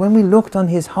 that when we looked on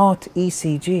his heart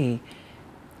ECG,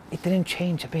 it didn't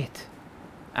change a bit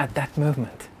at that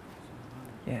moment.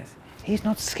 Yes, he's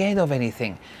not scared of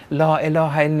anything. La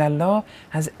ilaha illallah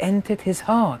has entered his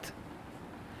heart.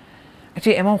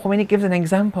 Actually, Imam Khomeini gives an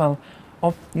example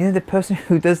of the person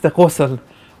who does the ghusl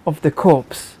of the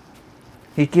corpse.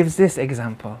 He gives this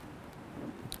example.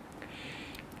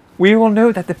 We all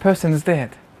know that the person is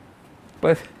dead,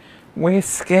 but we're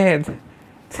scared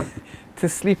to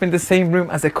sleep in the same room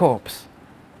as a corpse.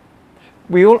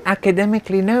 We all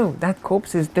academically know that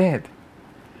corpse is dead,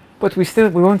 but we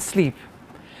won't sleep.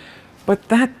 But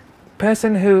that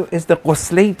person who is the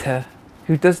ghuslator,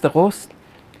 who does the ghusl,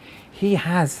 he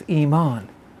has iman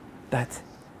that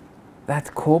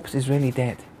that corpse is really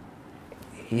dead.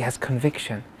 He has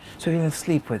conviction, so he'll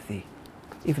sleep with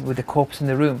even with the corpse in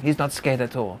the room. He's not scared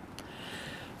at all.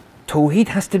 Tawheed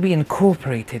has to be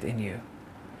incorporated in you.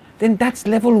 Then that's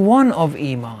level 1 of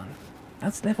iman.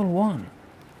 That's level 1.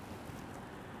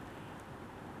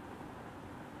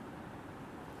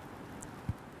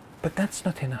 But that's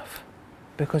not enough,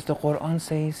 because the Quran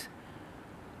says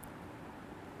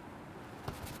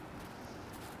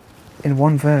in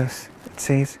one verse, it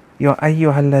says, Ya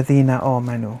ayyuhal ladhina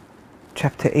amanu,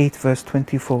 chapter 8 verse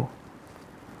 24.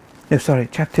 No, sorry,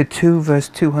 chapter 2 verse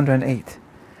 208.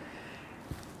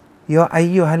 Ya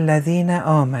ayyuhal ladhina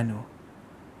amanu,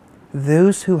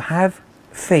 those who have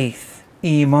faith,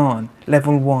 iman,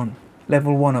 level 1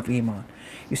 of iman.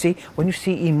 You see, when you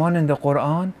see iman in the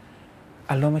Quran,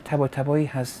 Allama Tabatabai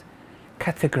has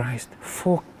categorized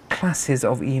 4 classes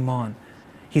of iman.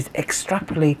 He's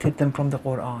extrapolated them from the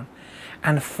Quran.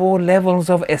 And 4 levels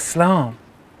of Islam.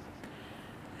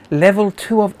 Level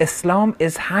 2 of Islam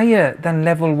is higher than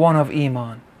level 1 of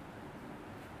iman.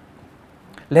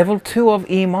 Level 2 of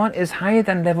iman is higher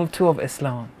than level 2 of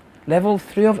Islam. Level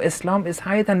 3 of Islam is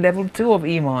higher than level 2 of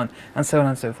iman, and so on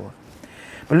and so forth.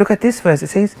 But look at this verse. It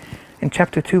says in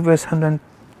chapter 2 verse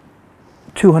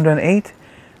 208,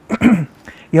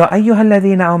 Ya ayyuhal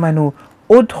ladhina amanu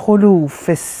udkhulu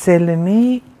fis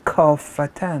silmi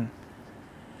kaffatan.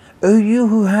 O you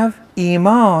who have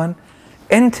iman,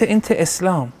 enter into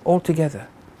Islam altogether.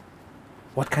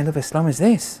 What kind of Islam is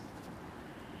this?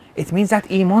 It means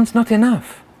that iman's not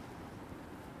enough.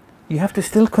 You have to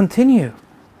still continue.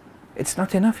 It's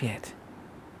not enough yet.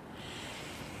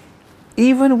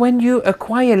 Even when you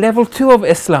acquire level 2 of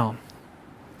Islam,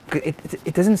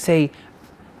 it doesn't say,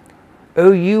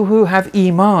 oh you who have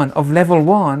iman of level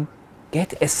 1,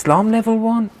 get Islam level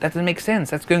 1. That doesn't make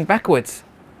sense. That's going backwards.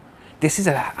 This is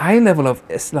a high level of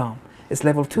Islam. It's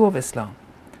level 2 of Islam.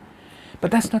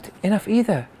 But that's not enough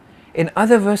either. In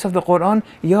other verse of the Quran,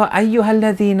 Ya ayyuhal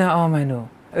ladhina amanu,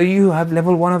 Oh, you who have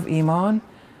level 1 of Iman,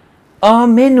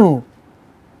 Aminu,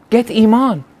 get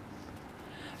Iman.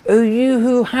 Oh, you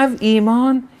who have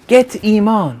Iman, get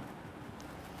Iman.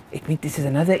 It means this is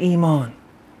another Iman.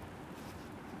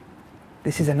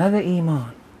 This is another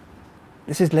Iman.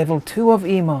 This is level 2 of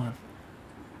Iman.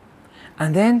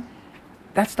 And then,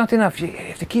 that's not enough. You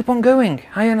have to keep on going,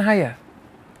 higher and higher.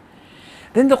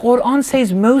 Then the Quran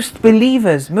says most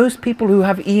believers, most people who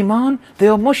have Iman, they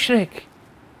are mushrik.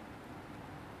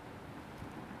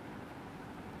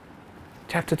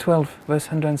 Chapter 12, verse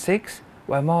 106.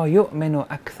 وَمَا يُؤْمِنُ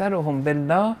أَكْثَرُهُمْ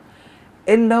بِاللَّهِ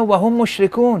إِلَّا وَهُمْ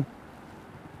مُشْرِكُونَ.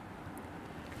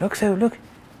 Look,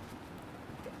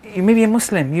 you may be a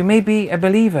Muslim, you may be a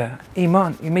believer,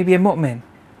 Iman, you may be a mu'min,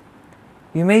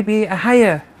 you may be a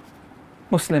higher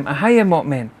Muslim, a higher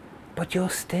mu'min, but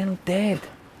you're still dead.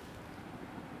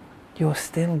 You're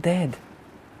still dead.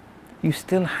 You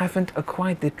still haven't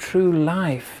acquired the true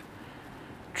life,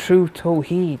 true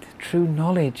tawheed, true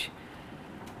knowledge.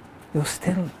 You're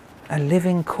still a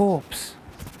living corpse.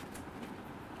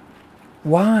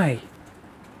 Why?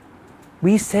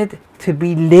 We said to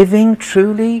be living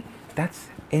truly, that's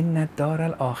inna dar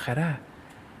al-akhirah.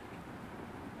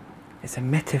 It's a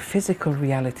metaphysical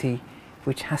reality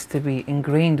which has to be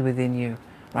ingrained within you.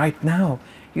 Right now,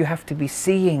 you have to be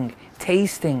seeing,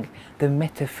 tasting the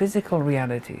metaphysical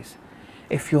realities.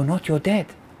 If you're not, you're dead.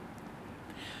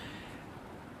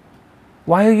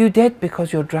 Why are you dead?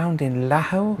 Because you're drowned in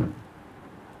lahaw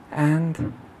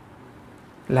and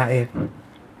la'ib.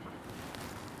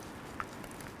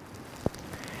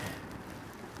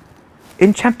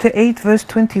 In chapter 8, verse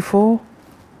 24,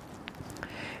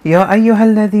 يَا أَيُّهَا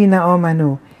الَّذِينَ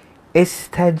آمَنُوا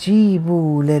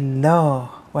اسْتَجِيبُوا لِلَّهِ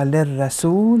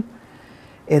وَلِلرَّسُولِ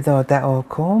إِذَا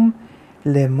دَعَاكُمْ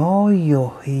لِمَا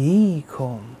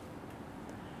يُحْيِيكُمْ.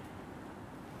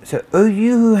 So, oh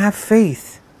you who have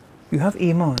faith, you have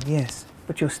Iman, yes,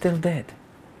 but you're still dead.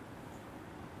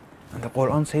 And the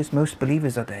Quran says most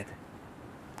believers are dead.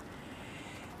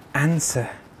 Answer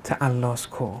to Allah's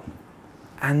call.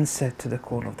 Answer to the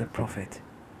call of the Prophet,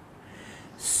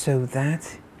 so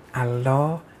that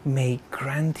Allah may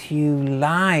grant you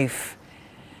life.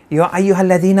 Ya ayyuhal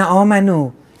ladhina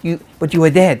amanu, but you are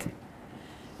dead.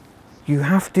 You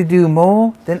have to do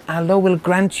more, then Allah will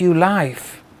grant you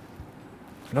life.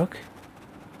 Look.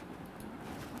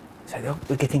 So look,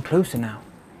 we're getting closer now.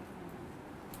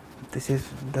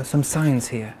 There's some signs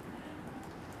here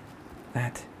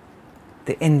that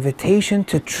the invitation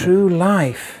to true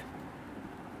life,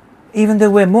 even though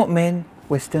we're mu'min,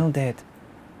 we're still dead.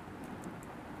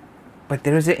 But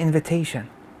there is an invitation.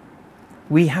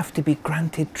 We have to be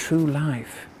granted true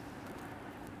life.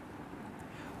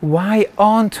 Why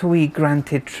aren't we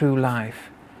granted true life?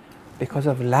 Because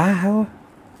of lahaw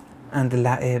and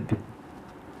la'ib.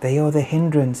 They are the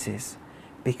hindrances,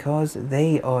 because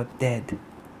they are dead.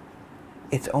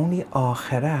 It's only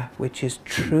akhirah, which is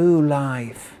true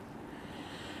life.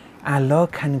 Allah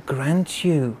can grant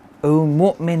you, O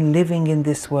mu'min living in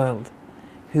this world,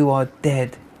 who are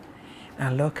dead,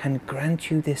 Allah can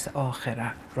grant you this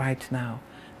akhirah right now.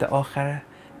 The akhirah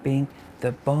being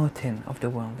the batin of the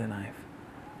world and life.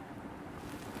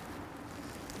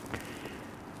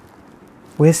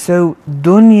 We're so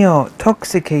dunya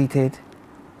toxicated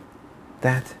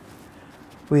that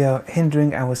we are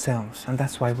hindering ourselves, and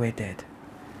that's why we're dead.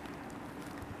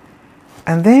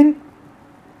 And then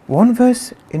one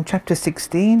verse in chapter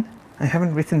 16, I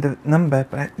haven't written the number,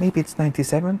 but maybe it's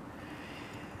 97.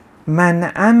 Man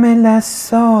amila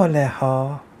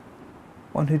saliha,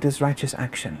 one who does righteous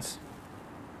actions.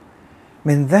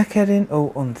 Min dhakarin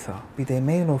o untha, be they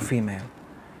male or female.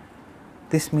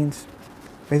 This means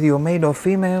whether you're male or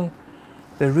female,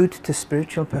 the route to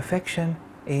spiritual perfection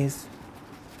is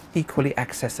equally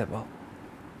accessible.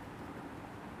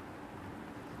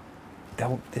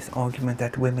 This argument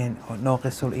that women are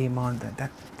naqisul iman,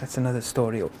 that's another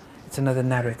story. It's another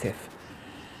narrative.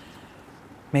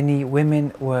 Many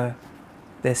women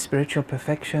their spiritual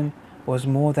perfection was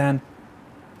more than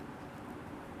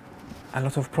a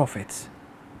lot of prophets,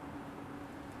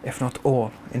 if not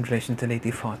all, in relation to Lady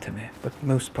Fatima, but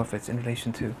most prophets in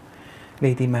relation to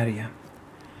Lady Maryam,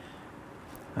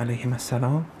 alayhim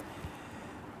as-salam.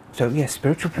 So yes,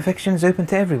 spiritual perfection is open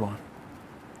to everyone.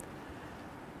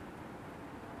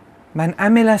 Man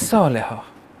amila saliha,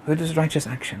 who does righteous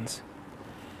actions.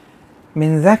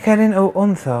 Min dhakarin o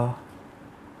untha,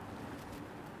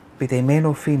 be they male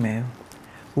or female.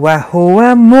 Wa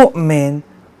huwa mu'min,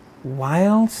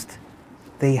 whilst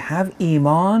they have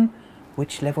Iman.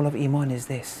 Which level of Iman is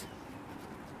this?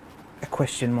 A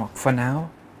question mark for now.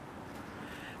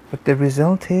 But the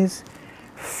result is,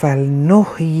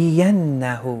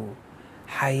 فَلْنُحْيِيَنَّهُ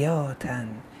حَيَاتًا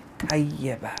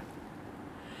طَيِّبَةً.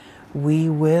 We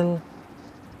will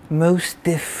most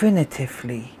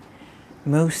definitively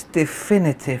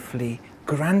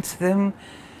grant them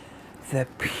the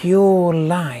pure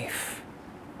life,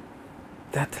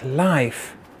 that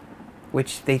life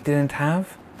which they didn't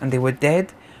have and they were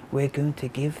dead, we're going to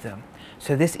give them.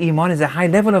 So this iman is a high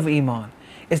level of iman.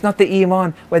 It's not the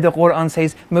iman where the Quran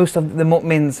says most of the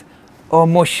mu'mins are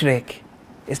mushrik.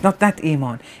 It's not that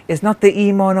iman. It's not the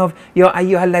iman of Ya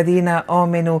ayyuhalladhina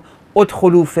aminu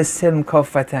udkhulu fis-silm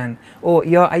kaffatan, or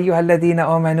Ya ayyuhalladhina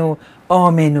amanu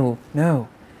aminu. No.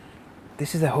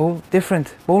 This is a whole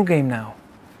different ball game now.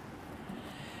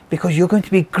 Because you're going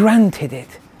to be granted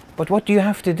it. But what do you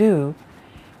have to do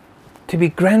to be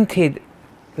granted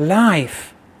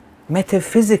life,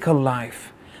 metaphysical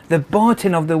life, the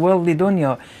batin of the worldly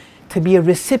dunya, to be a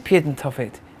recipient of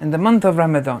it in the month of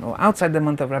Ramadan or outside the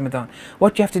month of Ramadan?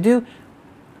 What you have to do?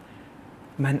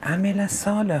 Man amila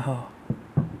salaha.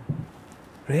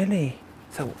 Really?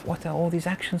 So what are all these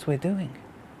actions we're doing?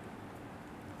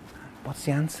 What's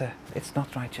the answer? It's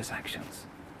not righteous actions.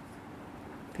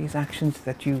 These actions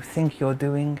that you think you're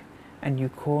doing and you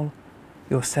call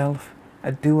yourself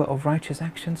a doer of righteous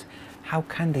actions, how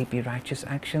can they be righteous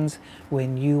actions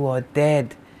when you are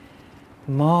dead?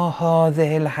 ما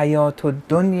هذه الحياة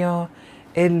الدنيا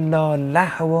إلا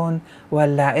لهو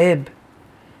ولعب.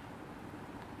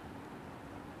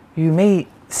 You may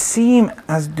seem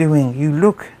as doing, you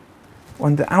look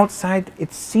on the outside,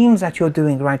 it seems that you're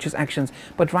doing righteous actions,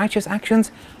 but righteous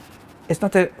actions is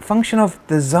not a function of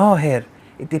the zahir.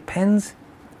 It depends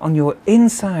on your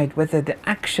inside whether the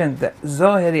action, the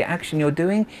zahiri action you're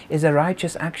doing is a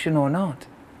righteous action or not.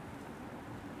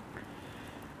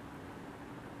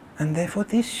 And therefore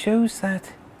this shows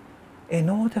that in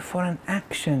order for an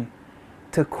action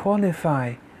to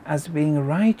qualify as being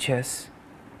righteous,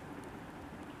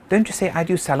 don't just say I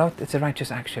do salat, it's a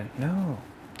righteous action. No.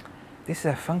 This is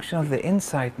a function of the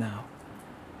inside now.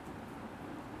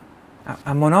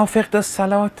 A munafiq does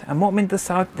salat, a mu'min does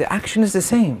salat, the action is the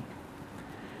same.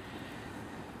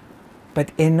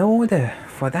 But in order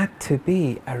for that to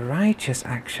be a righteous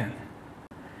action,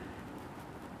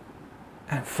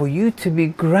 and for you to be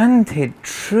granted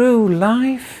true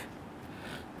life,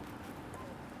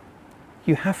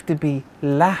 you have to be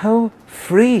lahu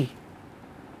free.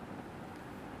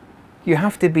 You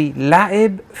have to be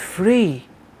la'ib free.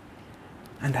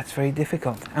 And that's very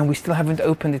difficult. And we still haven't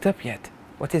opened it up yet.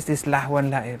 What is this lahu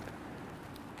and la'ib?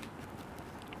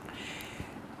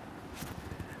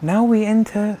 Now we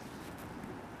enter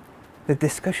the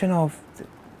discussion of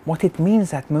what it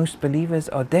means that most believers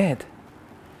are dead.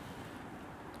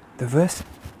 The verse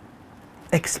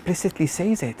explicitly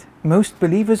says it. Most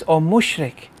believers are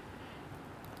mushrik.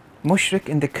 Mushrik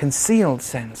in the concealed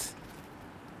sense.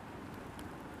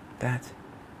 That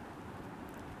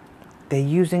they're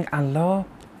using Allah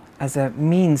as a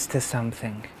means to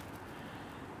something.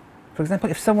 For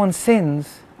example, if someone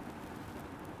sins,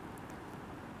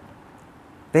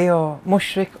 they are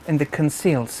mushrik in the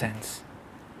concealed sense.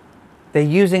 They're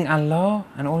using Allah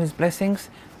and all His blessings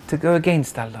to go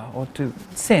against Allah or to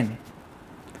sin.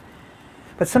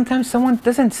 But sometimes someone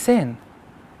doesn't sin.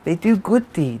 They do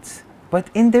good deeds. But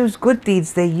in those good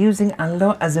deeds, they're using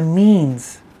Allah as a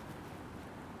means.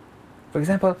 For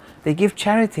example, they give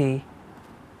charity,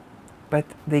 but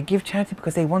they give charity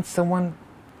because they want someone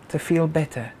to feel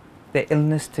better, their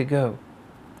illness to go.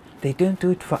 They don't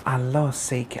do it for Allah's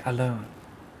sake alone.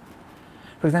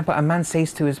 For example, a man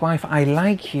says to his wife, I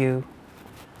like you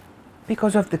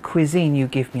because of the cuisine you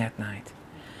give me at night.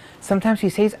 Sometimes he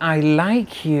says, I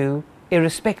like you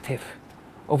irrespective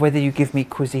of whether you give me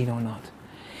cuisine or not.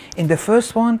 In the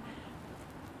first one,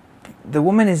 the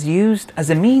woman is used as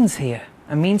a means here,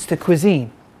 a means to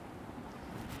cuisine.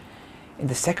 In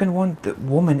the second one, the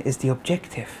woman is the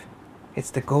objective. It's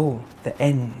the goal, the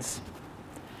ends.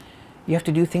 You have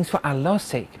to do things for Allah's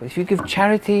sake. But if you give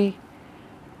charity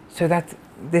so that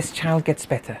this child gets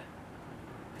better,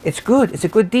 it's good, it's a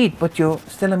good deed, but you're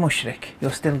still a mushrik,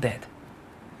 you're still dead.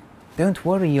 Don't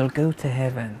worry, you'll go to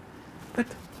heaven. But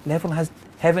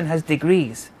heaven has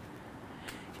degrees.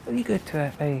 When you go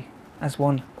to as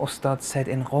one Ustad said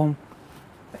in Rome,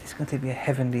 it's going to be a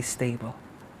heavenly stable.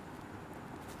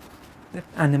 The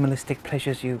animalistic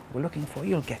pleasures you were looking for,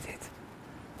 you'll get it.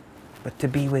 But to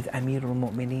be with Amirul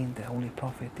Mu'mineen, the Holy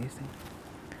Prophet, these things.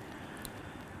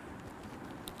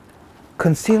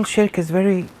 Concealed shirk is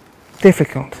very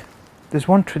difficult. There's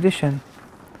one tradition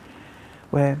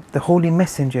where the Holy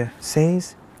Messenger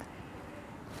says,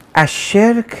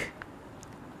 Ash-shirk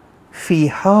fi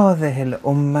hadhihi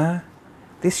al-ummah,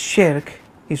 this shirk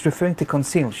He's referring to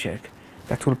concealed shirk.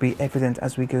 That will be evident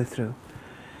as we go through.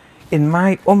 In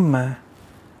my ummah,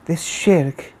 this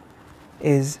shirk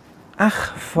is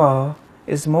akhfa,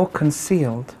 is more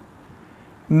concealed,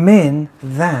 min,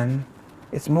 than,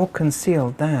 it's more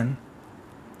concealed than,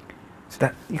 so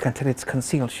that you can tell it's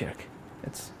concealed shirk.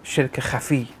 It's shirk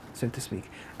khafi, so to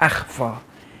speak. Akhfa,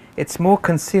 it's more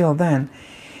concealed than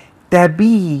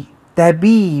dabi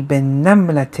bin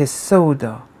namlat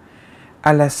as-sawda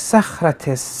ala sakhrat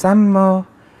as-samma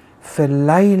fi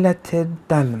laylat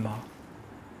dalma.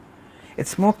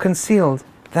 It's more concealed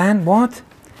than what?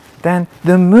 Than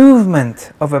the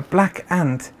movement of a black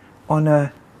ant on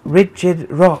a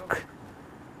rigid rock,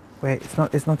 where it's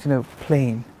not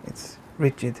plain, it's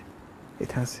rigid.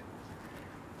 It has,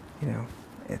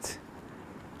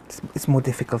 it's more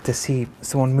difficult to see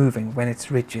someone moving when it's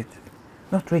rigid.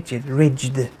 Not rigid,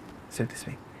 ridged, so to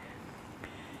speak.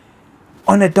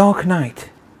 On a dark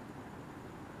night,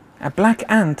 a black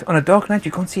ant on a dark night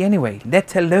you can't see anyway,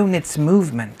 let alone its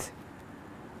movement,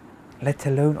 let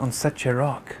alone on such a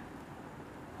rock,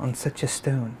 on such a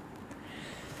stone.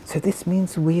 So this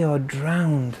means we are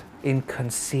drowned in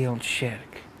concealed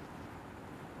shirk.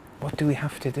 What do we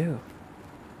have to do?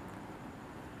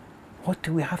 What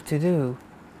do we have to do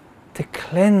to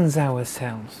cleanse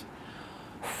ourselves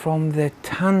from the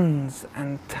tons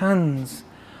and tons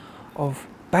of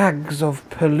bags of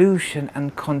pollution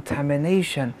and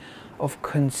contamination of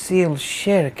concealed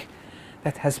shirk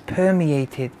that has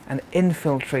permeated and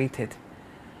infiltrated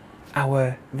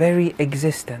our very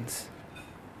existence?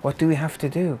 What do we have to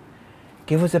do?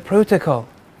 Give us a protocol.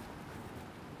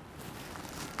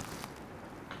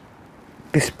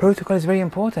 This protocol is very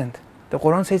important. The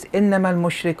Quran says, إِنَّمَا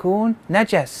الْمُشْرِكُونَ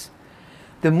najas.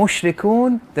 The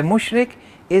mushrik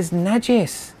is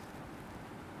najis.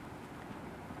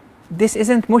 This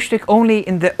isn't mushrik only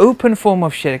in the open form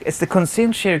of shirk, it's the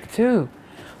concealed shirk too.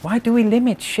 Why do we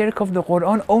limit shirk of the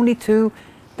Quran only to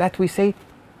that we say,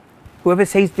 whoever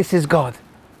says this is God?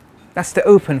 That's the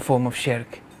open form of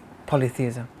shirk,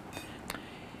 polytheism.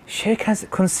 Shirk has a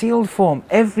concealed form.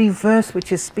 Every verse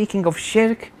which is speaking of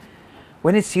shirk,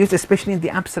 when it's used, especially in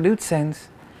the absolute sense,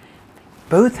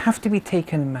 both have to be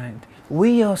taken in mind.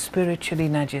 We are spiritually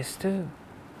najis too.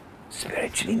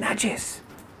 Spiritually najis.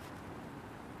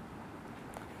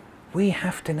 We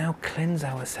have to now cleanse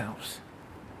ourselves.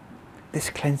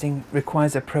 This cleansing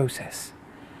requires a process.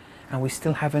 And we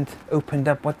still haven't opened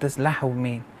up what does lahu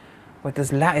mean? What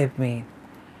does la'ib mean?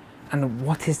 And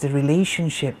what is the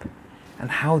relationship?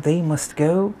 And how they must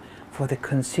go for the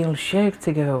concealed shirk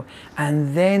to go,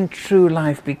 and then true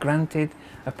life be granted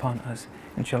upon us.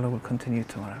 Inshallah, we'll continue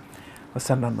tomorrow. Wa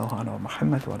sallallahu ala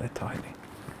Muhammad wa ala tahirin.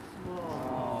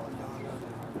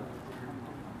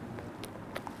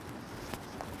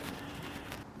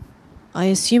 I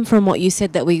assume from what you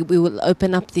said that we will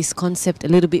open up this concept a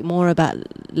little bit more about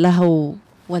lahu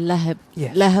wal lahab.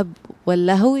 Yes. Lahab wal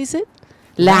lahu, is it?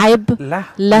 La'ib.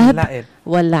 Lahab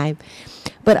wal la'ib.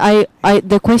 But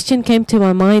the question came to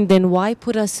my mind then, why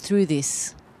put us through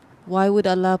this? Why would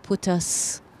Allah put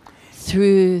us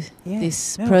through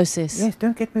this process? Yes,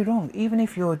 don't get me wrong. Even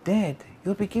if you're dead,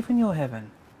 you'll be given your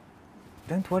heaven.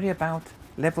 Don't worry about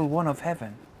level 1 of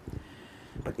heaven.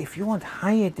 But if you want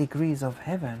higher degrees of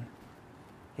heaven,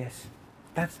 yes,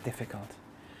 that's difficult.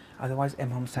 Otherwise,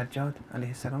 Imam Sajjad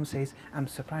alayhi salam says, I'm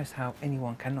surprised how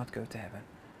anyone cannot go to heaven.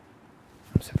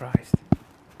 I'm surprised.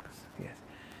 Yes.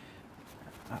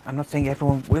 I'm not saying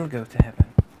everyone will go to heaven.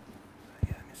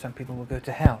 Yeah, some people will go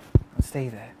to hell and stay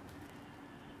there,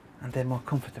 and they're more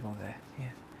comfortable there.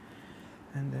 Yeah,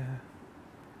 and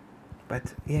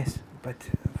but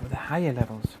for the higher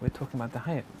levels, we're talking about the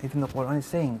higher. Even the Quran is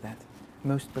saying that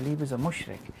most believers are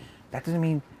mushrik. That doesn't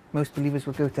mean most believers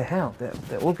will go to hell.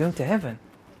 They're all going to heaven.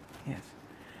 Yes,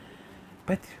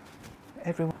 but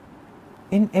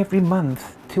in every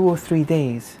month, 2 or 3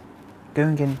 days,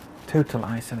 going in total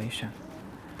isolation.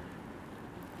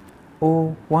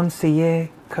 Or once a year,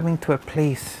 coming to a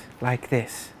place like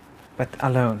this, but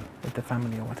alone with the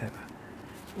family or whatever,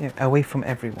 away from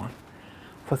everyone,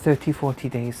 for 30, 40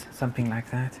 days, something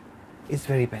like that, is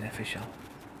very beneficial.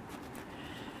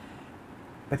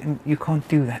 But you can't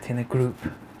do that in a group,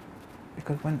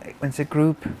 because when it's a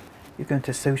group, you're going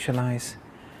to socialize,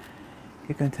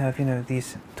 you're going to have,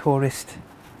 these tourist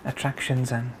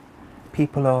attractions, and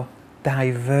people are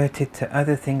diverted to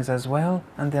other things as well,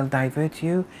 and they'll divert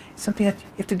you. It's something that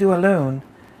you have to do alone.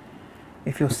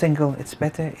 If you're single, it's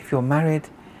better. If you're married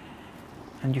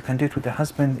and you can do it with a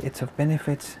husband, it's of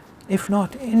benefits. If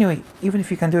not, anyway, even if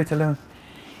you can do it alone,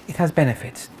 it has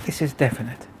benefits. This is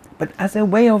definite. But as a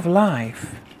way of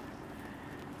life,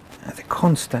 the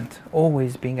constant,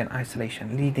 always being in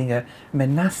isolation, leading a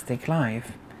monastic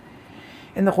life.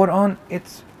 In the Quran,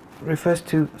 it refers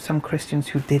to some Christians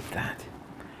who did that.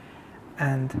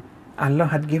 And Allah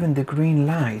had given the green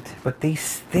light, but they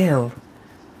still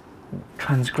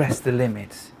transgressed the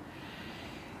limits.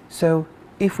 So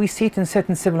if we see it in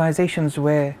certain civilizations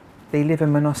where they live a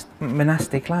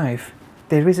monastic life,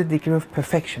 there is a degree of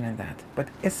perfection in that. But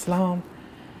Islam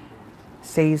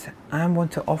says, I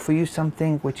want to offer you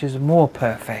something which is more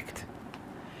perfect.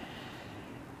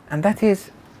 And that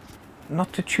is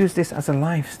not to choose this as a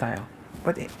lifestyle,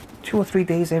 but 2 or 3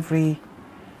 days every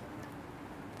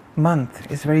month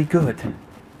is very good.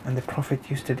 And the Prophet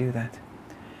used to do that.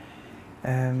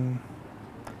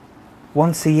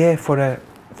 Once a year for a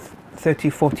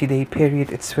 30-40 day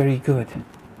period, it's very good.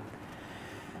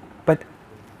 But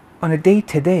on a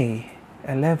day-to-day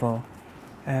level,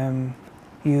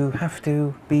 you have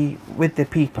to be with the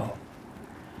people.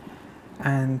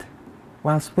 And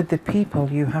whilst with the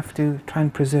people, you have to try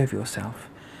and preserve yourself.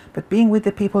 But being with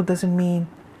the people doesn't mean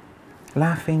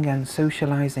laughing and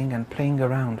socializing and playing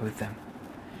around with them.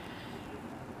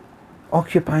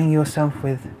 Occupying yourself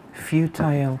with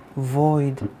futile,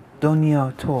 void,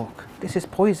 dunya talk. This is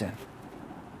poison.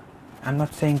 I'm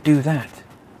not saying do that.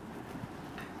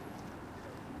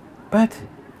 But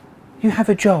you have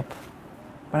a job.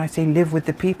 When I say live with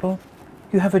the people,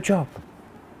 you have a job.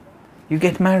 You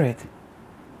get married.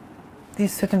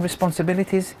 These certain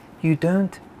responsibilities, you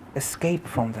don't escape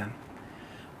from them.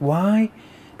 Why?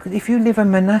 Because if you live a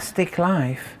monastic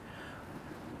life,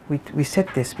 we said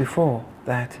this before,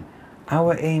 that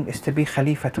our aim is to be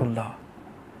Khalifatullah.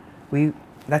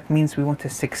 That means we want to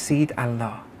succeed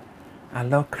Allah.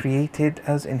 Allah created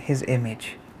us in His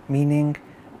image, meaning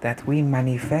that we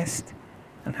manifest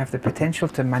and have the potential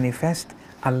to manifest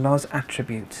Allah's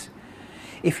attributes.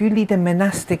 If you lead a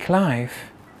monastic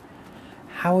life,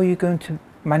 how are you going to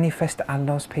manifest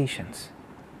Allah's patience,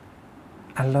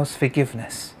 Allah's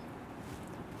forgiveness?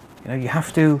 You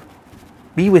have to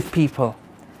be with people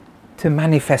to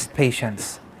manifest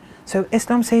patience. So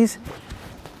Islam says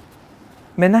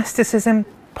monasticism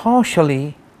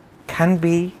partially can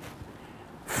be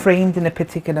framed in a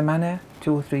particular manner,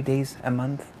 2 or 3 days a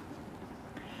month.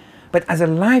 But as a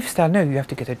lifestyle, no, you have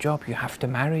to get a job, you have to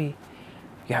marry,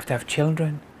 you have to have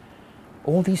children.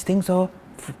 All these things are,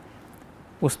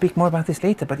 we'll speak more about this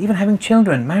later, but even having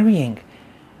children, marrying,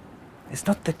 it's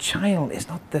not the child, it's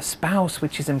not the spouse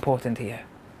which is important here.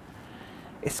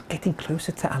 It's getting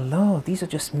closer to Allah. These are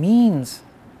just means.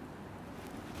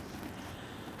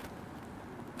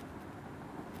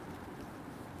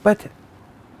 But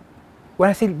when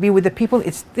I say be with the people,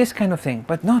 it's this kind of thing,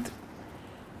 but not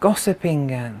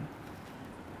gossiping and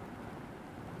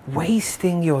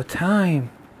wasting your time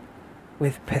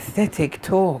with pathetic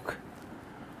talk.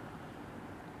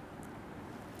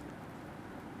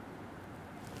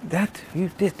 That you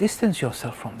distance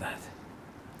yourself from that.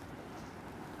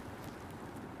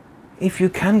 If you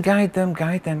can guide them,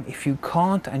 guide them. If you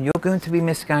can't and you're going to be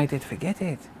misguided, forget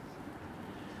it.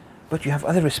 But you have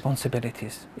other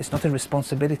responsibilities. It's not a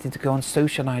responsibility to go and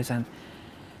socialize and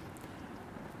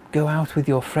go out with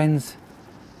your friends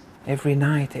every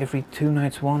night, every 2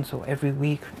 nights once, or every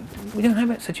week. We don't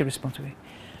have such a responsibility.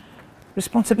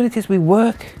 Responsibilities, we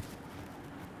work.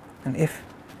 And if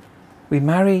we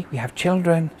marry, we have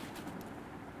children.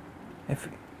 If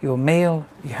you're male,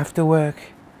 you have to work.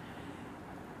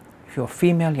 If you're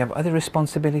female, you have other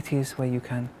responsibilities where you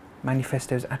can manifest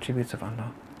those attributes of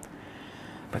Allah.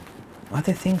 But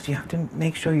other things, you have to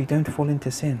make sure you don't fall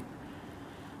into sin.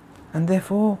 And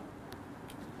therefore,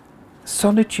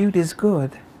 solitude is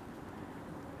good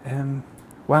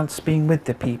whilst being with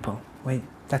the people.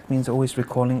 That means always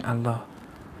recalling Allah.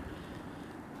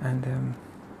 And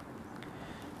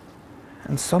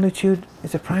solitude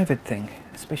is a private thing,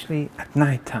 especially at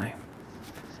night time.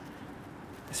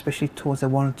 Especially towards the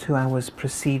 1 or 2 hours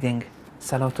preceding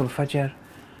Salatul Fajr,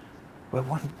 where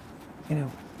one,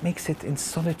 makes it in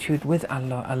solitude with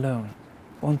Allah alone,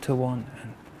 one-to-one,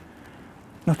 and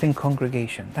not in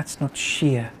congregation. That's not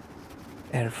sheer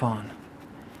irfan.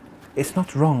 It's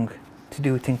not wrong to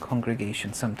do it in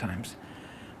congregation sometimes,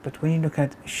 but when you look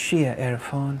at sheer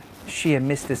irfan, sheer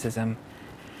mysticism,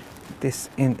 this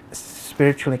in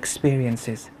spiritual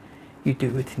experiences, you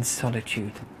do it in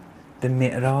solitude. The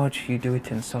mi'raj, you do it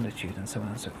in solitude, and so on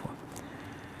and so forth.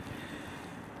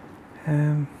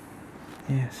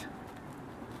 Yes.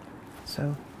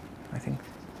 So, I think.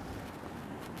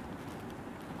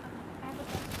 I have a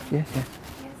question. Yes, yes.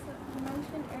 Yes, so you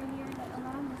mentioned earlier that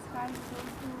Allah describes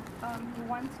those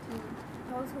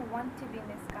who want to be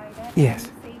misguided. Yes.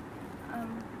 And you say,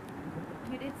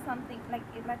 you did something, like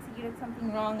let's say you did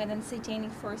something wrong and then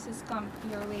satanic forces come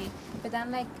your way. But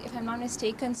then, like, if I'm not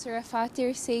mistaken, Surah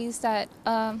Fatir says that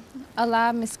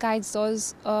Allah misguides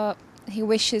those He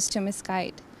wishes to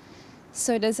misguide.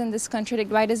 So doesn't this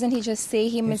contradict? Why doesn't He just say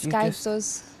He misguides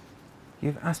those?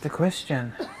 You've asked a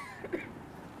question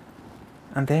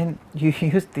and then you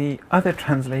used the other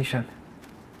translation.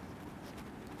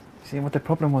 See what the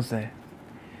problem was there?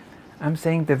 I'm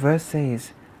saying the verse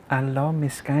says Allah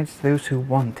misguides those who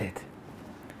want it.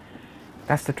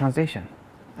 That's the translation.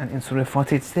 And in Surah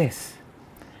Fatir it's this.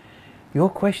 Your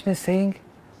question is saying,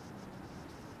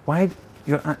 why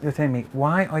you're telling me,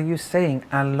 why are you saying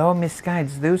Allah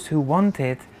misguides those who want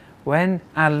it when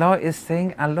Allah is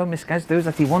saying Allah misguides those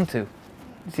that He want to?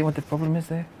 You see what the problem is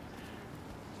there?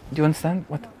 Do you understand?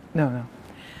 What? No.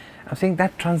 I'm saying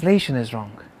that translation is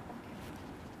wrong.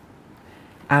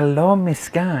 Allah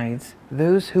misguides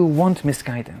those who want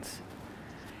misguidance.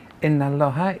 Inna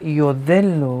Allaha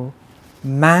yudhillu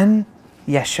man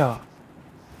yasha.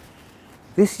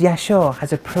 This yasha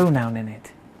has a pronoun in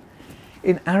it.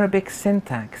 In Arabic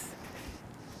syntax,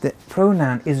 the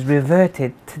pronoun is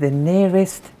reverted to the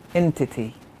nearest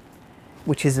entity,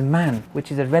 which is man,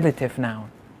 which is a relative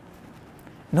noun,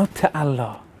 not to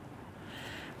Allah.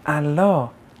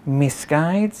 Allah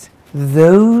misguides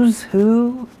those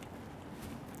who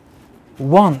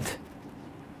want,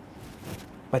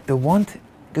 but the want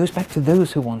goes back to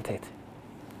those who want it,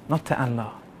 not to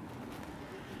Allah.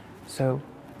 So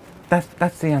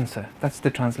that's the answer, that's the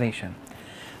translation.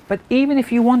 But even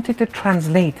if you wanted to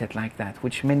translate it like that,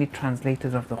 which many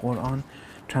translators of the Quran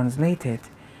translate it,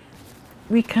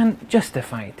 we can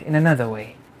justify it in another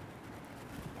way.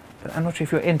 But I'm not sure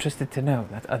if you're interested to know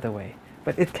that other way.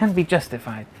 But it can be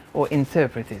justified or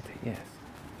interpreted, yes.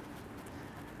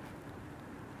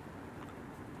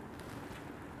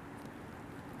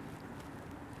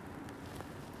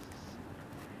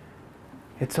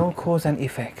 It's all cause and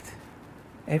effect.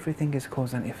 Everything is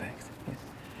cause and effect.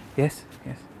 Yes?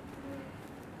 Yes?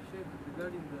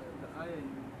 Regarding the ayah you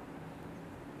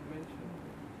mentioned,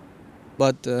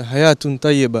 but Hayaatun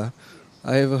Tayyibah,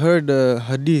 I have heard a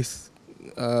hadith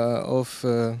of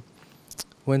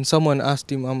when someone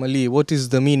asked Imam Ali, what is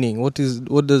the meaning? What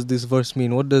does this verse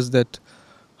mean? What does that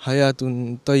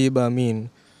Hayaatun Tayyibah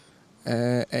mean?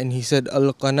 And he said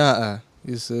Al-Qana'a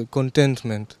is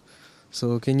contentment.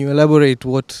 So can you elaborate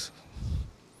what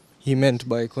he meant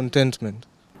by contentment?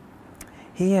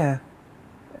 Here,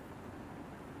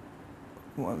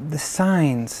 the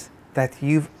signs that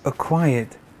you've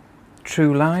acquired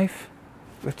true life,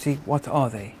 let's see, what are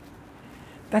they?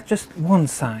 That's just one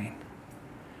sign.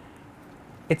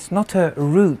 It's not a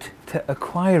route to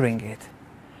acquiring it.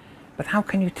 But how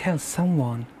can you tell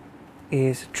someone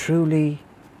is truly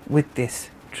with this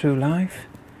true life?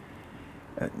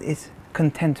 It's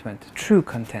contentment, true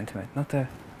contentment, not a,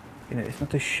 it's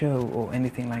not a show or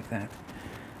anything like that.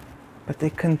 But they're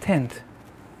content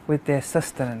with their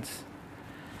sustenance.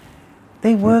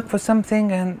 They work for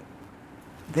something and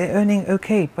they're earning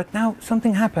okay, but now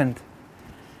something happened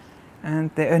and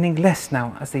they're earning less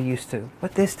now as they used to.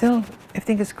 But they're still,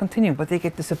 everything is continuing, but they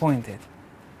get disappointed.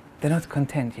 They're not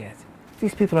content yet.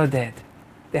 These people are dead.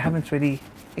 They haven't really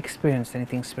experienced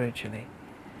anything spiritually.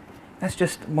 That's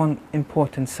just one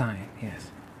important sign,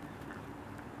 yes.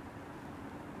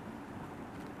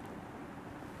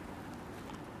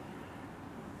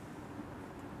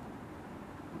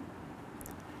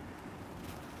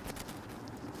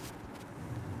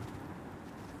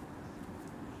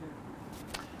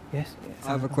 Yes, yes. I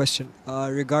have a question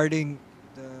regarding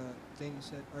the thing you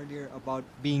said earlier about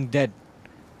being dead,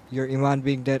 your iman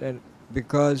being dead, and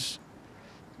because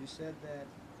you said that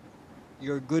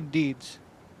your good deeds,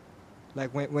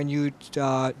 like when you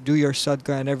do your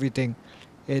sadaqah and everything,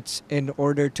 it's in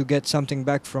order to get something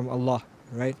back from Allah,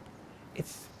 right?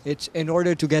 It's in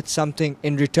order to get something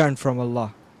in return from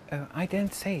Allah. I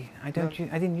didn't say. I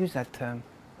didn't use that term.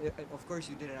 Of course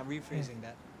you didn't. I'm rephrasing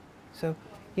that. So,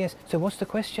 yes. So what's the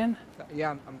question?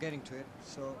 Yeah, I'm getting to it.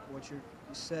 So what you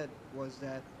said was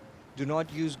that do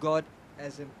not use God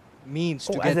as a means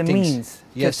to get things. As a means.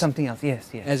 Yes. To something else. Yes,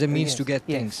 yes. As a means yes, to get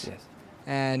yes, things. Yes.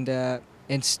 And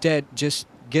instead, just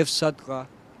give sadaqah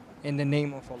in the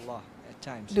name of Allah at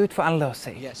times. Do it for Allah's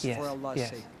sake. Yes, yes, for Allah's yes.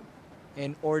 sake.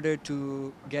 In order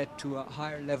to get to a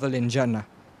higher level in Jannah.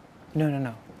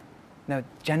 No. No,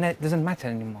 Jannah doesn't matter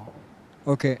anymore.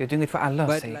 Okay. You're doing it for Allah's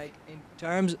But sake. like in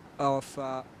terms of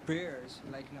prayers,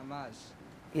 like namaz,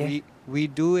 Yes. we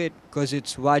do it because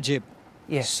it's wajib.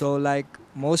 Yes. So like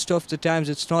most of the times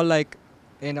it's not like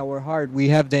in our heart we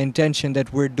have the intention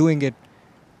that we're doing it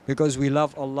because we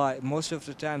love Allah, most of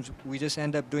the times we just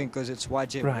end up doing because it's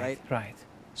wajib, right? Right.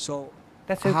 So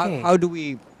that's okay. How do we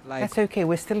like? That's okay.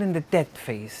 We're still in the dead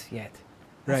phase yet.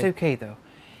 That's Right. okay though.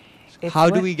 How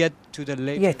do we get to the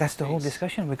later? Yeah, that's the whole phase?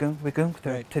 discussion. We're going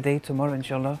through Right. today, tomorrow,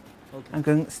 inshallah. Okay. I'm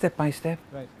going step by step.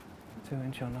 Right. So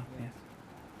inshallah, Yeah.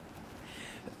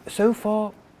 yes. So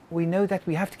far, we know that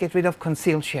we have to get rid of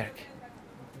concealed shirk.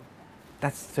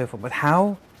 That's so far. But how?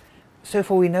 So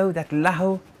far we know that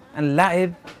lahu and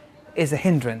la'ib is a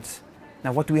hindrance.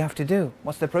 Now what do we have to do?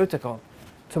 What's the protocol?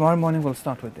 Tomorrow morning we'll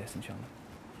start with this, inshallah.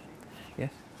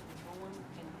 Yes? No one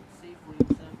can say for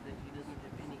himself that he doesn't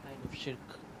have any kind of shirk.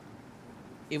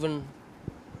 Even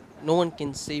no one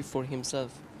can say for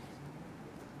himself.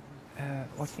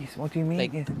 What do you mean?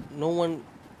 Like Yes. no one,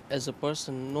 as a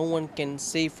person, no one can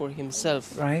say for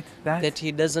himself Right? that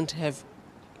he doesn't have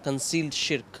concealed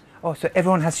shirk. Oh, so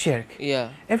everyone has shirk. Yeah.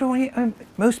 Everyone,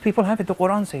 most people have it. The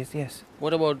Quran says, yes.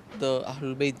 What about the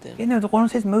Ahlul Bayt then? You know, the Quran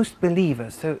says most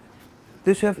believers. So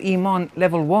those who have Iman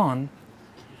level 1,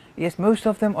 yes, most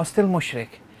of them are still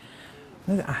mushrik.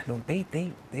 No, the Ahlul Bayt,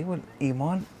 they were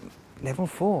Iman level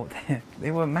 4.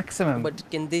 They were maximum. But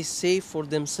can they say for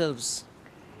themselves?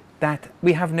 That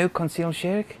we have no concealed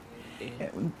shirk? Yeah.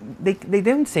 They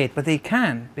don't say it, but they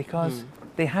can, because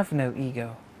they have no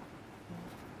ego.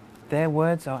 Their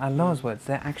words are Allah's words,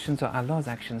 their actions are Allah's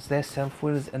actions, their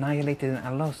self-will is annihilated in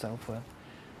Allah's self-will.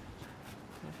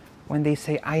 When they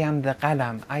say, I am the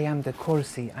qalam, I am the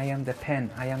kursi, I am the pen,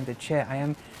 I am the chair,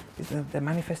 they're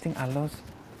manifesting Allah's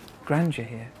grandeur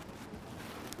here.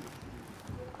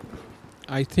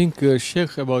 I think,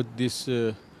 Sheikh, about this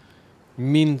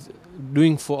means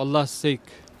doing for Allah's sake,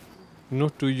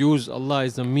 not to use Allah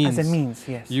as a means. As a means,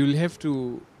 yes. You'll have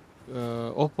to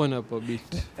open up a bit.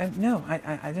 No, I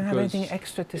don't have anything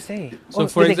extra to say. So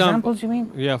for example, examples you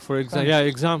mean? Yeah, for example, Right. yeah,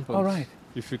 examples. All right.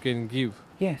 If you can give.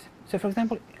 Yes. So for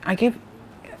example,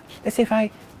 let's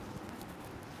say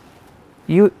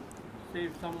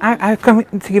I come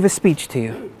to give a speech to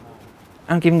you.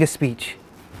 I'm giving a speech.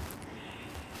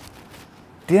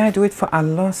 Did I do it for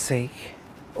Allah's sake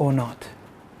or not?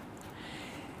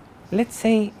 Let's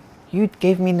say you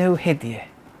gave me no hadiah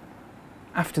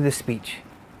after the speech,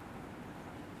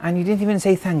 and you didn't even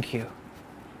say thank you,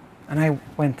 and I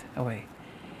went away.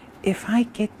 If I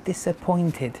get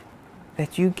disappointed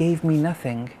that you gave me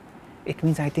nothing, it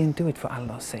means I didn't do it for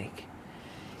Allah's sake.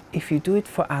 If you do it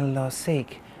for Allah's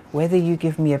sake, whether you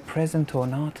give me a present or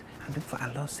not, I'm doing it for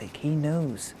Allah's sake. He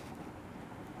knows.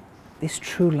 This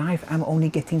true life I'm only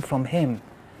getting from Him,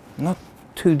 not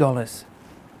 $2.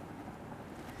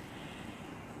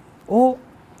 Or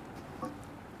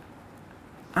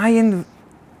I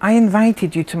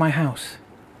invited you to my house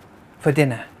for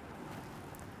dinner,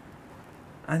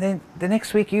 and then the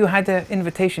next week you had an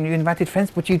invitation, you invited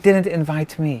friends, but you didn't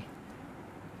invite me,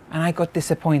 and I got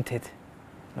disappointed.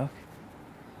 Look,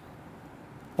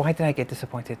 why did I get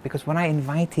disappointed? Because when I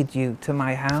invited you to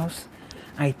my house,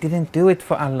 I didn't do it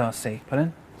for Allah's sake.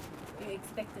 Pardon? You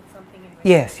expected something in return.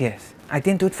 Yes. I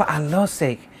didn't do it for Allah's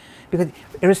sake. Because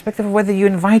irrespective of whether you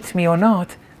invite me or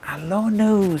not, Allah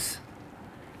knows.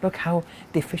 Look how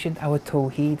deficient our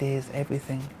tawheed is,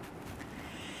 everything.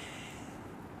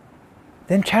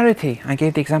 Then charity. I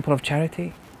gave the example of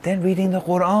charity. Then reading the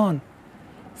Quran.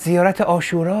 Ziyarat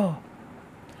Ashura.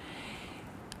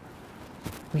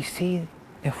 We see,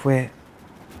 if we're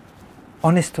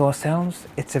honest to ourselves,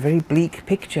 it's a very bleak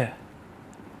picture.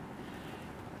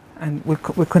 And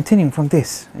we're continuing from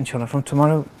this, inshallah, from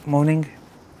tomorrow morning,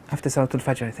 after Salatul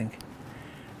Fajr, I think.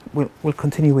 We'll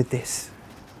continue with this.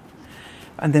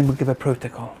 And then we'll give a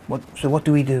protocol. So what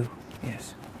do we do?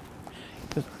 Yes.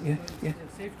 Yeah. Is it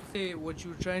safe to say what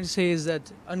you're trying to say is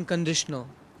that unconditional?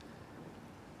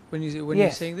 When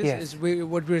you're saying this, yes.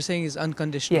 What we're saying is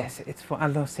unconditional. Yes, it's for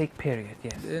Allah's sake, period,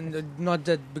 yes. And not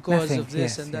that because Nothing, of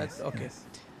this yes, and that. yes, Okay. yes.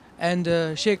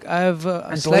 And Sheikh, I have a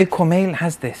And slight... Kumail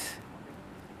has this.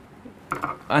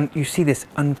 And you see this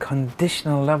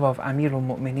unconditional love of Amirul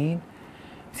Mu'mineen.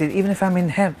 He said, even if I'm in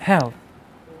hell,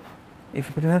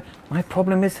 my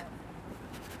problem is,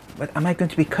 but am I going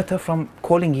to be cut off from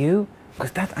calling you?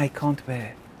 Because that I can't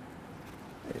bear.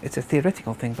 It's a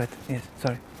theoretical thing, but yes,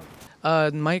 sorry.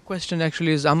 My question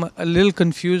actually is, I'm a little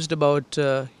confused about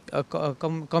a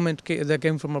comment that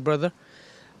came from a brother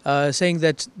saying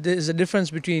that there is a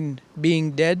difference between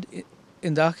being dead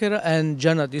in the Akhirah and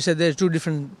Jannat. You said there's two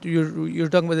different, you're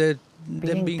talking about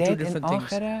them being two different things.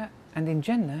 Being dead in Akhirah and in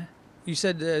Jannah. You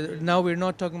said now we're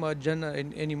not talking about Jannah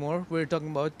anymore, we're talking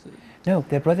about... No,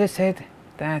 the brother said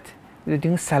that we're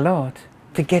doing Salat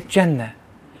to get Jannah.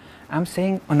 I'm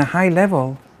saying on a high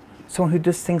level, someone who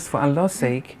does things for Allah's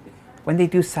sake, when they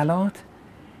do Salat,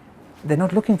 they're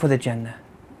not looking for the Jannah.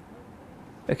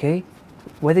 Okay?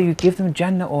 Whether you give them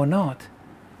Jannah or not,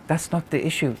 that's not the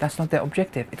issue, that's not their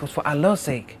objective. It was for Allah's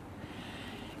sake.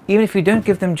 Even if you don't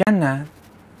give them Jannah,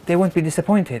 they won't be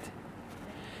disappointed.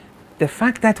 The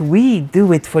fact that we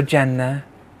do it for Jannah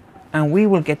and we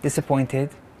will get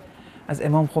disappointed, as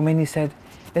Imam Khomeini said,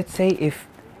 let's say if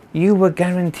you were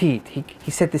guaranteed,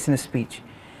 he said this in a speech,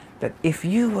 that if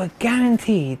you were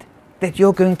guaranteed that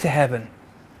you're going to heaven,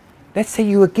 let's say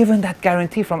you were given that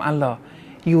guarantee from Allah,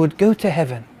 you would go to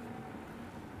heaven,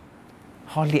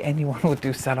 hardly anyone would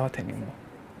do salat anymore.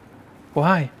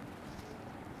 Why?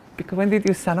 Because when they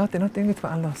do salat, they're not doing it for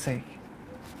Allah's sake.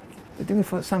 They're doing it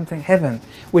for something, heaven,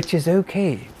 which is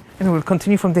okay. And we'll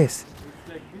continue from this.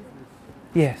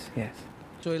 Yes, yes.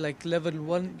 So like level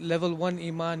one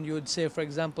iman, you would say, for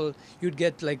example, you'd be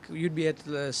at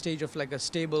the stage of like a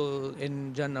stable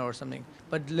in Jannah or something.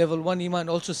 But level one iman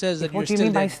also says that What you're do you still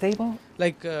mean by dead. stable?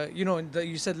 Like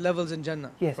you said levels in Jannah.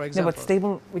 Yes. For example. No, but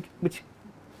stable, which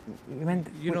you meant?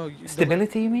 You know,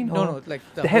 stability. You mean? No, like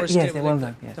the horse yes, stable. well Like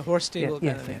done, yes. the horse stable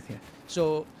yes, kind of thing. yes.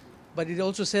 So, but it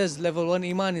also says level one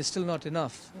iman is still not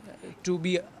enough to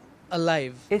be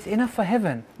alive. It's enough for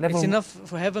heaven. It's enough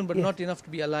for heaven, but yes. not enough to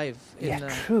be alive. Yeah,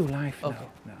 true life. Okay.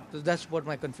 No. So that's what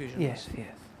my confusion yes, was.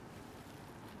 Yes,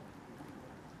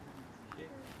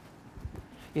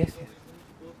 yes. Yes,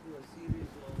 Go through a series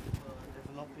of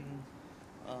developing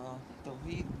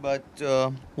tawheed,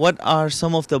 but what are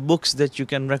some of the books that you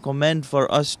can recommend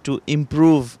for us to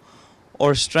improve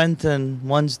or strengthen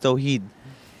one's tawheed?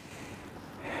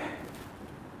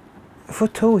 For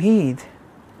tawheed,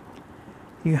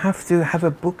 you have to have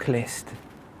a book list,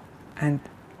 and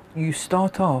you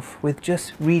start off with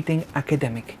just reading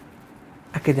academically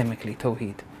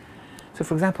tawheed. So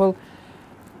for example,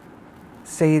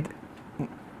 Sayyid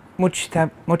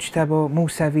Mujtaba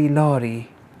Musavi Lari,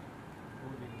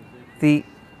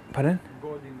 pardon?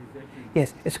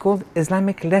 Yes, it's called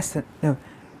Islamic Lesson. No,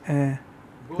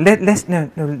 that's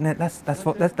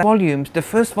volumes. The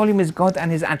first volume is God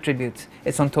and His attributes.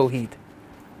 It's on tawheed.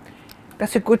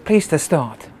 That's a good place to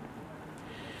start.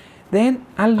 Then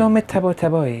Allama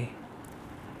Tabatabai,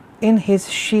 in his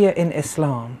Shia in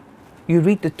Islam, you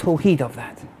read the tawheed of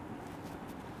that.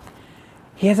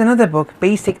 He has another book,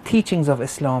 Basic Teachings of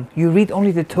Islam. You read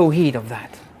only the tawheed of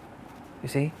that. You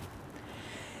see?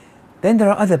 Then there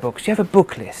are other books. You have a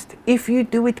book list. If you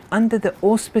do it under the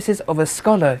auspices of a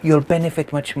scholar, you'll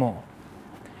benefit much more.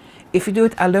 If you do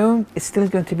it alone, it's still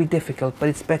going to be difficult, but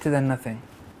it's better than nothing.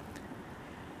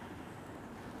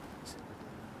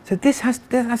 So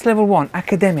that's level one,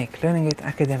 academic, learning it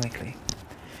academically.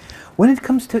 When it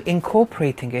comes to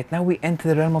incorporating it, now we enter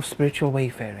the realm of spiritual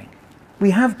wayfaring.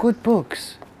 We have good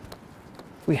books.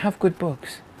 We have good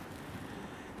books.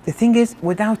 The thing is,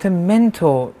 without a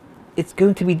mentor, it's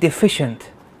going to be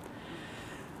deficient.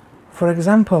 For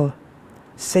example,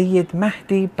 Sayyid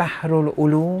Mahdi Bahrul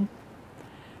Ulum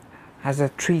has a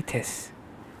treatise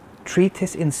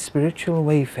in spiritual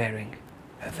wayfaring,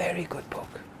 a very good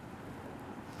book.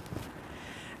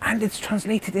 And it's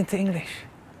translated into English.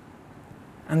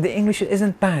 And the English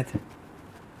isn't bad.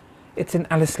 It's in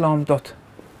alislam.org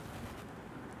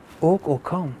or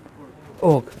com.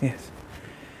 Org, yes.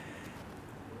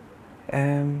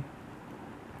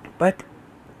 But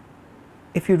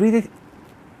if you read it,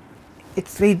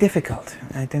 it's very difficult.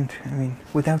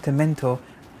 Without a mentor.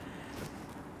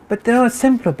 But there are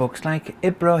simpler books like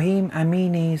Ibrahim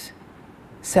Amini's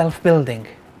Self-Building,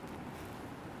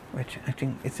 which I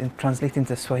think it's translated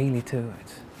into Swahili too.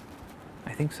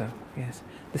 I think so, yes.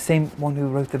 The same one who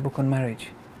wrote the book on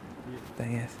marriage.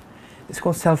 Yes. It's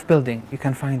called Self-Building. You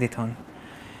can find it on.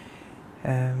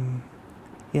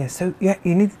 So you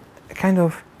need a kind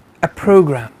of a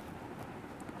program.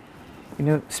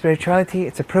 Spirituality,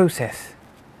 it's a process.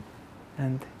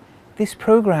 And this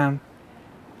program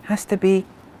has to be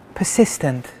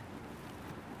persistent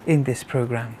in this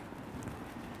program.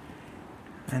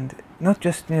 And not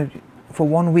just, for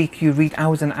 1 week you read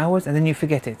hours and hours and then you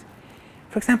forget it.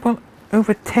 For example,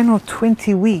 over 10 or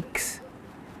 20 weeks,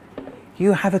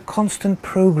 you have a constant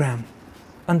program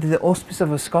under the auspice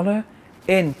of a scholar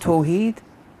in Tawheed,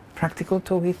 practical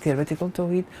Tawheed, theoretical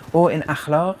Tawheed, or in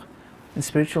Akhlaq, in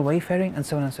spiritual wayfaring, and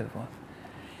so on and so forth.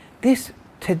 This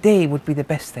today would be the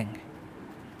best thing.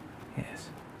 Yes.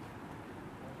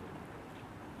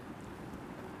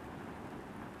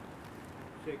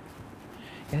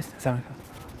 Yes, Assalamu alaikum.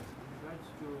 In regards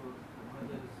to the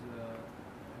brother's,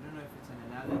 I don't know if it's an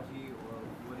analogy or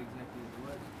what exactly it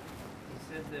was. He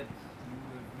said that you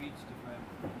have reached, if I'm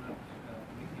not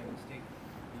making a mistake,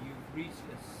 you've reached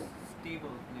a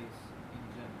stable place in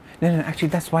Jannah. No, actually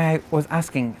that's why I was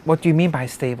asking, what do you mean by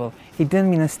stable? He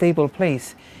didn't mean a stable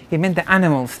place. He meant the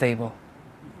animal stable.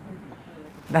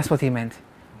 That's what he meant.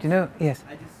 Do you know? Yes.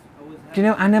 Do you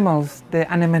know animals, the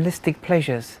animalistic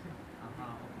pleasures?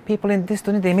 People in this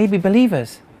dunya, they may be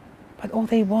believers, but all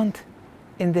they want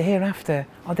in the hereafter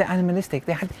are the animalistic.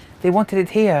 They wanted it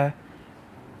here,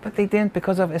 but they didn't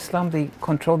because of Islam. They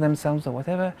control themselves or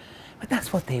whatever. But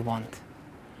that's what they want,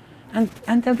 and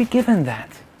they'll be given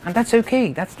that, and that's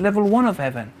okay. That's level 1 of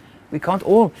heaven. We can't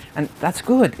all, and that's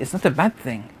good. It's not a bad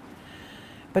thing.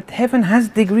 But heaven has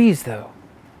degrees, though.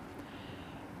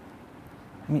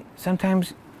 I mean,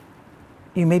 sometimes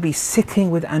you may be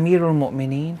sitting with Amir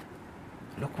al-Mu'mineen.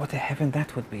 Look what a heaven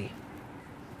that would be.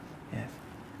 Yes.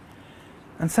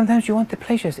 And sometimes you want the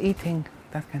pleasures, eating,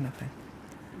 that kind of thing.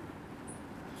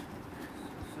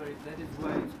 Sorry, that is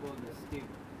why it's called a stable.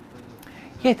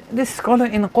 Yet this scholar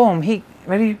in Qom, he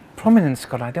very prominent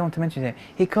scholar, I don't want to mention it.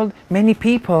 He called many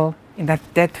people in that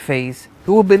death phase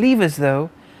who were believers, though.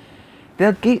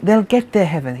 They'll get their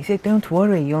heaven. He said, don't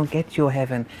worry, you'll get your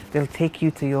heaven. They'll take you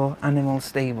to your animal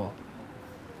stable.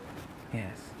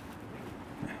 Yes.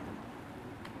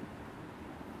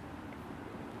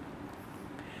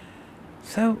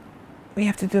 So we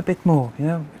have to do a bit more, you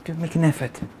know, we have to make an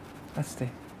effort. That's the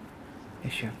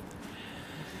issue.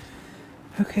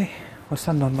 Okay.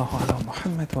 وصلى الله على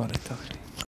محمد وعلى آله.